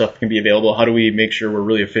soon stuff can be available? How do we make sure we're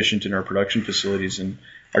really efficient in our production facilities? And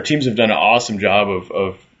our teams have done an awesome job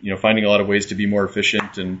of finding a lot of ways to be more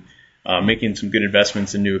efficient and making some good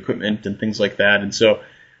investments in new equipment and things like that. And so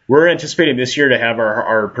we're anticipating this year to have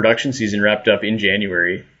our production season wrapped up in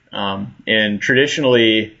January. And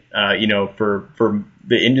traditionally, for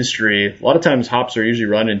the industry, a lot of times hops are usually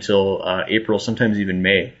run until April, sometimes even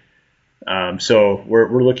May. So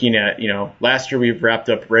we're looking at, last year we wrapped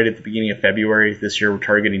up right at the beginning of February. This year we're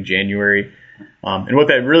targeting January. And what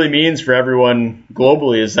that really means for everyone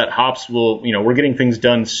globally is that hops we're getting things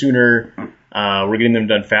done sooner. We're getting them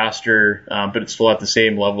done faster, but it's still at the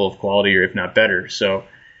same level of quality or if not better. So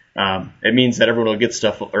it means that everyone will get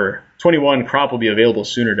stuff, or 21 crop will be available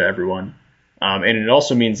sooner to everyone. And it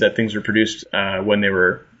also means that things were produced when they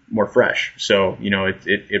were more fresh. So,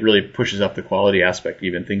 it really pushes up the quality aspect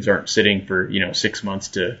even. Things aren't sitting for, 6 months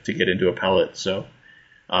to get into a pellet. So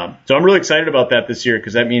So I'm really excited about that this year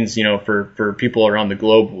because that means, for people around the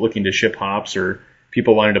globe looking to ship hops or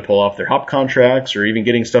people wanting to pull off their hop contracts or even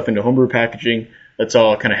getting stuff into homebrew packaging, that's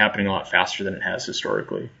all kind of happening a lot faster than it has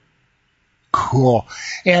historically. Cool.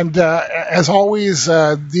 And as always,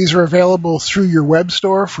 these are available through your web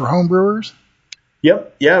store for homebrewers?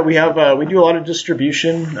 Yep. Yeah, we do a lot of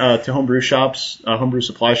distribution to homebrew shops, homebrew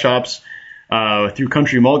supply shops, through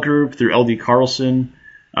Country Malt Group, through LD Carlson,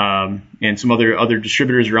 and some other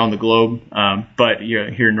distributors around the globe, but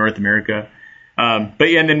here in North America. And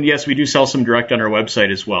then yes, we do sell some direct on our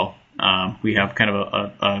website as well. We have kind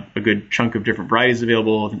of a good chunk of different varieties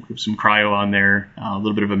available. I think we have some Cryo on there, a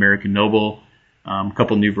little bit of American Noble, a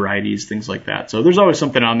couple new varieties, things like that. So there's always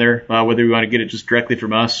something on there, whether you want to get it just directly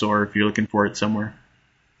from us or if you're looking for it somewhere.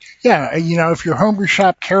 Yeah, if your homebrew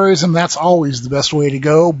shop carries them, that's always the best way to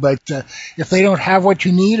go. But if they don't have what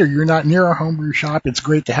you need or you're not near a homebrew shop, it's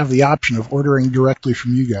great to have the option of ordering directly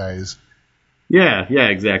from you guys. Yeah,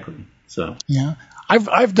 exactly. So yeah,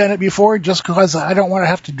 I've done it before just because I don't want to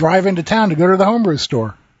have to drive into town to go to the homebrew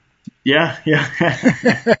store. Yeah.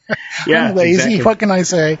 I'm lazy. Exactly. What can I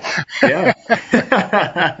say? Yeah.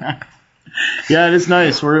 Yeah, it is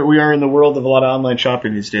nice. We are in the world of a lot of online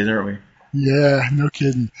shopping these days, aren't we? Yeah, no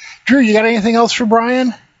kidding. Drew, you got anything else for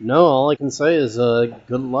Brian? No, all I can say is good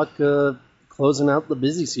luck closing out the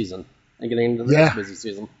busy season and getting into the next busy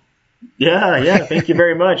season. Yeah, thank you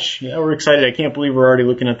very much. Yeah, we're excited. I can't believe we're already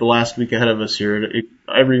looking at the last week ahead of us here.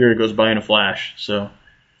 Every year it goes by in a flash. So.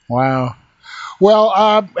 Wow.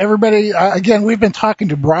 Well, everybody, again, we've been talking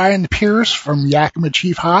to Brian Pierce from Yakima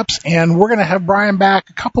Chief Hops, and we're going to have Brian back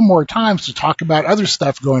a couple more times to talk about other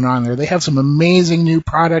stuff going on there. They have some amazing new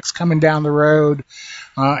products coming down the road,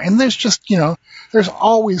 and there's just, there's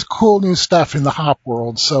always cool new stuff in the hop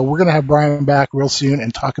world. So we're going to have Brian back real soon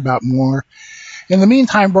and talk about more. In the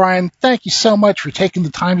meantime, Brian, thank you so much for taking the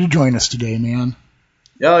time to join us today, man.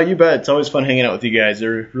 Yeah, you bet. It's always fun hanging out with you guys. I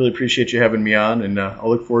really appreciate you having me on, and I'll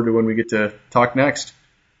look forward to when we get to talk next.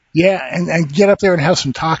 Yeah, and get up there and have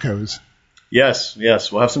some tacos. Yes.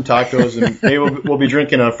 We'll have some tacos, and maybe we'll be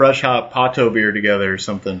drinking a fresh hop Pato beer together or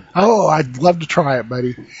something. Oh, I'd love to try it,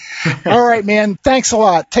 buddy. All right, man. Thanks a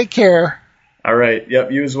lot. Take care. All right.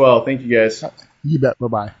 Yep, you as well. Thank you, guys. You bet.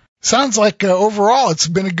 Bye-bye. Sounds like overall it's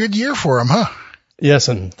been a good year for him, huh? Yes,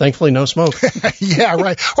 and thankfully no smoke. Yeah,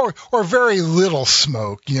 right. Or very little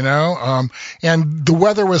smoke, and the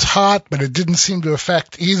weather was hot, but it didn't seem to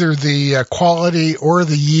affect either the quality or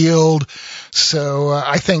the yield. So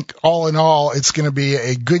I think all in all, it's going to be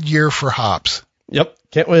a good year for hops. Yep.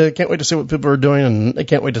 Can't wait to see what people are doing, and I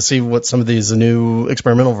can't wait to see what some of these new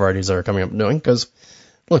experimental varieties are coming up and doing, because,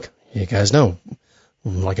 look, you guys know,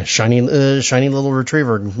 like a shiny little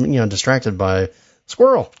retriever, distracted by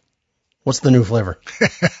squirrel. What's the new flavor?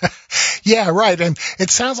 Yeah, right. And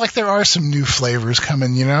it sounds like there are some new flavors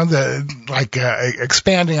coming,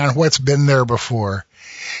 expanding on what's been there before.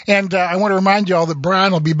 And I want to remind you all that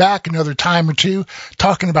Brian will be back another time or two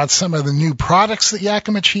talking about some of the new products that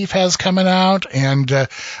Yakima Chief has coming out and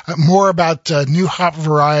more about new hop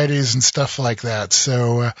varieties and stuff like that.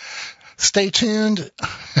 So stay tuned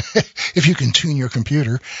if you can tune your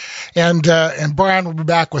computer. And Brian will be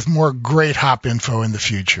back with more great hop info in the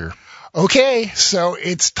future. Okay, so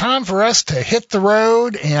it's time for us to hit the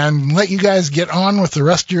road and let you guys get on with the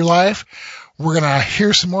rest of your life. We're going to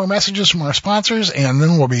hear some more messages from our sponsors, and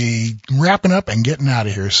then we'll be wrapping up and getting out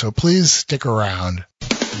of here. So please stick around.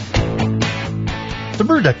 The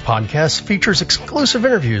Brew Deck Podcast features exclusive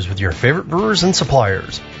interviews with your favorite brewers and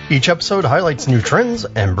suppliers. Each episode highlights new trends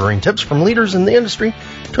and brewing tips from leaders in the industry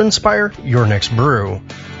to inspire your next brew.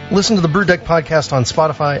 Listen to the Brew Deck Podcast on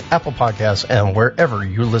Spotify, Apple Podcasts, and wherever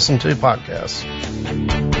you listen to podcasts.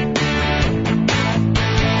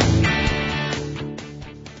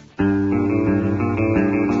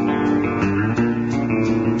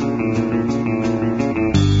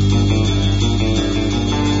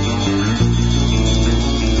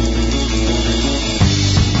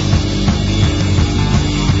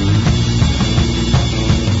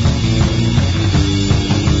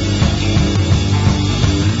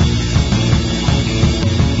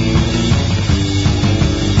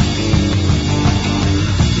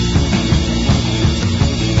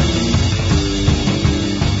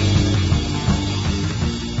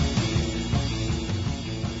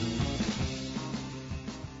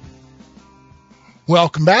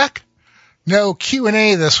 Welcome back. No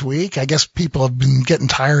Q&A this week. I guess people have been getting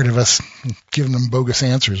tired of us giving them bogus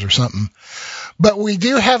answers or something. But we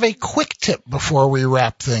do have a quick tip before we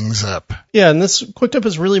wrap things up. Yeah, and this quick tip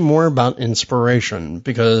is really more about inspiration,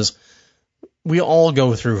 because we all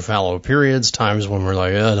go through fallow periods, times when we're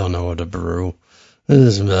like, I don't know what to brew.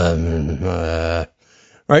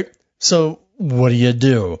 Right? So what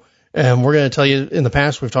do? And we're going to tell you, in the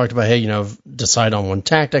past, we've talked about, hey, decide on one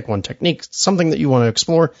tactic, one technique, something that you want to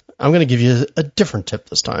explore. I'm going to give you a different tip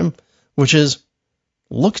this time, which is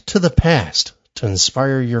look to the past to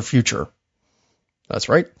inspire your future. That's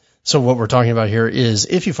right. So what we're talking about here is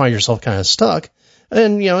if you find yourself kind of stuck,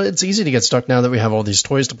 and, it's easy to get stuck now that we have all these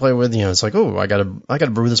toys to play with. It's like, oh, I gotta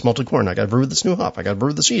brew this malted corn. I gotta brew this new hop. I gotta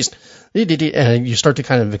brew this yeast. And you start to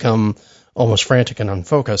kind of become almost frantic and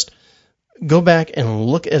unfocused. Go back and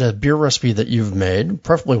look at a beer recipe that you've made,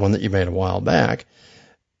 preferably one that you made a while back,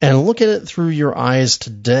 and look at it through your eyes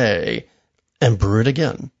today and brew it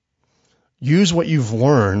again. Use what you've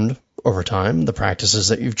learned over time, the practices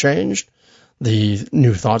that you've changed, the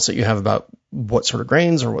new thoughts that you have about what sort of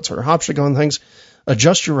grains or what sort of hops should go in things.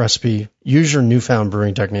 Adjust your recipe, use your newfound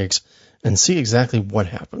brewing techniques, and see exactly what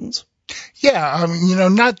happens. Yeah,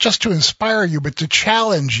 not just to inspire you, but to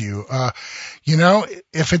challenge you.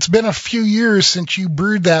 If it's been a few years since you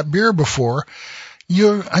brewed that beer before,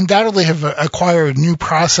 you undoubtedly have acquired new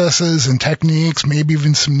processes and techniques, maybe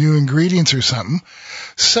even some new ingredients or something.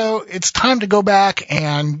 So it's time to go back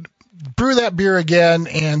and brew that beer again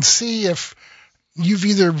and see if you've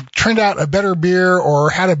either turned out a better beer or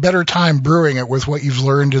had a better time brewing it with what you've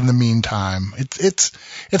learned in the meantime. It's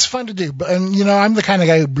fun to do. And, I'm the kind of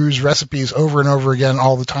guy who brews recipes over and over again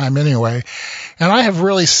all the time anyway. And I have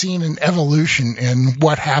really seen an evolution in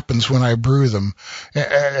what happens when I brew them,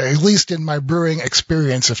 at least in my brewing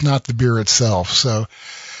experience, if not the beer itself. So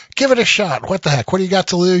give it a shot. What the heck? What do you got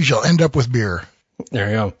to lose? You'll end up with beer. There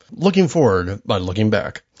you go. Looking forward by looking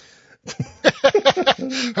back.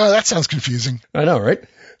 Oh, that sounds confusing. I know, right?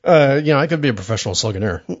 I could be a professional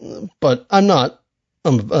sloganeer, but I'm not.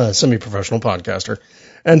 I'm a semi-professional podcaster.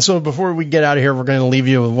 And so before we get out of here, we're going to leave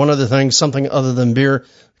you with one other thing, something other than beer,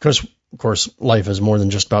 because, of course, life is more than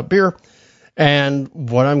just about beer. And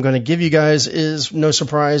what I'm going to give you guys is, no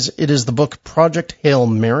surprise, it is the book Project Hail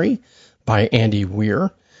Mary by Andy Weir.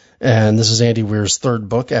 And this is Andy Weir's third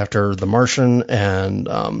book after The Martian and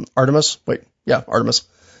Artemis. Artemis.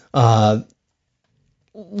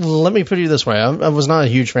 Let me put it this way. I was not a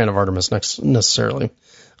huge fan of Artemis necessarily,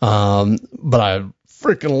 but I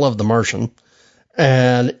freaking love The Martian.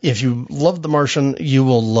 And if you love The Martian, you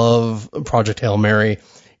will love Project Hail Mary.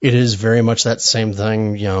 It is very much that same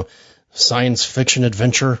thing, science fiction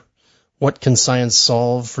adventure. What can science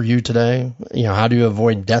solve for you today? How do you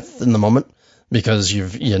avoid death in the moment because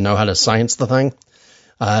you know how to science the thing?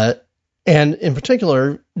 And in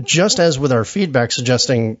particular, just as with our feedback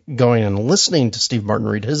suggesting going and listening to Steve Martin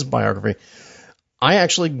read his biography, I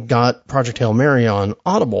actually got Project Hail Mary on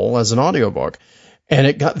Audible as an audiobook. And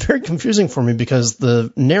it got very confusing for me because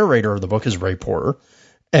the narrator of the book is Ray Porter.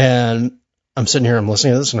 And I'm sitting here, I'm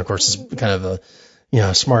listening to this, and of course it's kind of a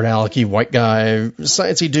smart alecky white guy,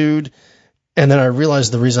 sciencey dude. And then I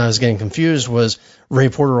realized the reason I was getting confused was Ray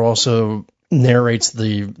Porter also narrates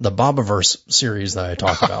the Bobaverse series that I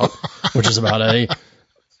talk about, which is about a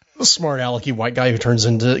smart alecky white guy who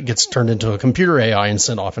gets turned into a computer AI and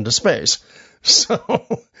sent off into space. So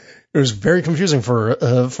it was very confusing for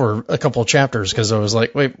a couple of chapters because I was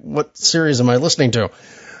like, wait, what series am I listening to?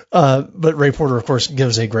 But Ray Porter, of course,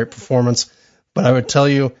 gives a great performance. But I would tell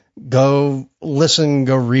you, go listen,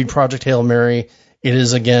 go read Project Hail Mary. It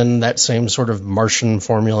is, again, that same sort of Martian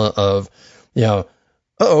formula of,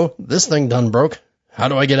 this thing done broke. How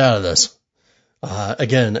do I get out of this?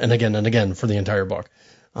 Again and again and again for the entire book.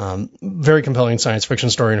 Very compelling science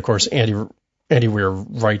fiction story. And of course, Andy Weir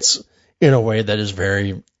writes in a way that is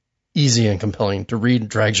very easy and compelling to read,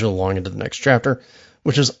 drags you along into the next chapter,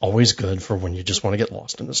 which is always good for when you just want to get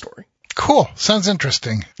lost in the story. Cool. Sounds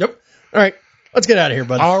interesting. Yep. All right. Let's get out of here,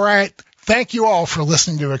 bud. All right. Thank you all for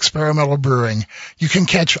listening to Experimental Brewing. You can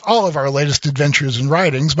catch all of our latest adventures and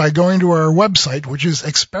writings by going to our website, which is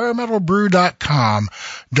experimentalbrew.com.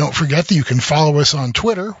 Don't forget that you can follow us on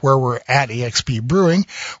Twitter, where we're at EXP Brewing.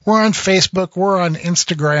 We're on Facebook. We're on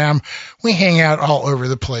Instagram. We hang out all over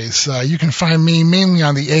the place. You can find me mainly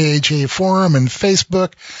on the AHA forum and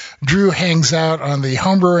Facebook. Drew hangs out on the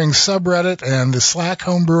homebrewing subreddit and the Slack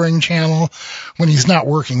homebrewing channel when he's not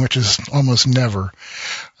working, which is almost never.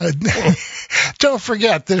 Don't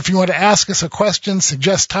forget that if you want to ask us a question,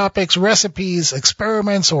 suggest topics, recipes,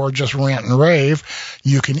 experiments, or just rant and rave,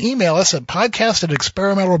 you can email us at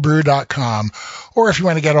podcast@experimentalbrew.com. Or if you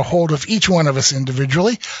want to get a hold of each one of us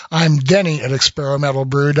individually, I'm Denny at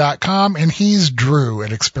experimentalbrew.com, and he's Drew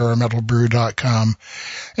at experimentalbrew.com.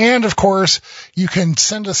 And, of course, you can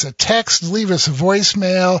send us a text, leave us a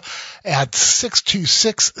voicemail at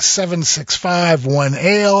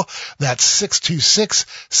 626-765-1ALE. That's 626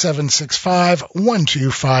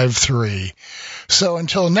 888-765-1253. So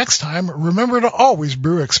until next time, remember to always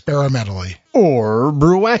brew experimentally. Or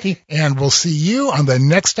brew wacky. And we'll see you on the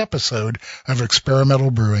next episode of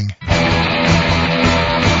Experimental Brewing.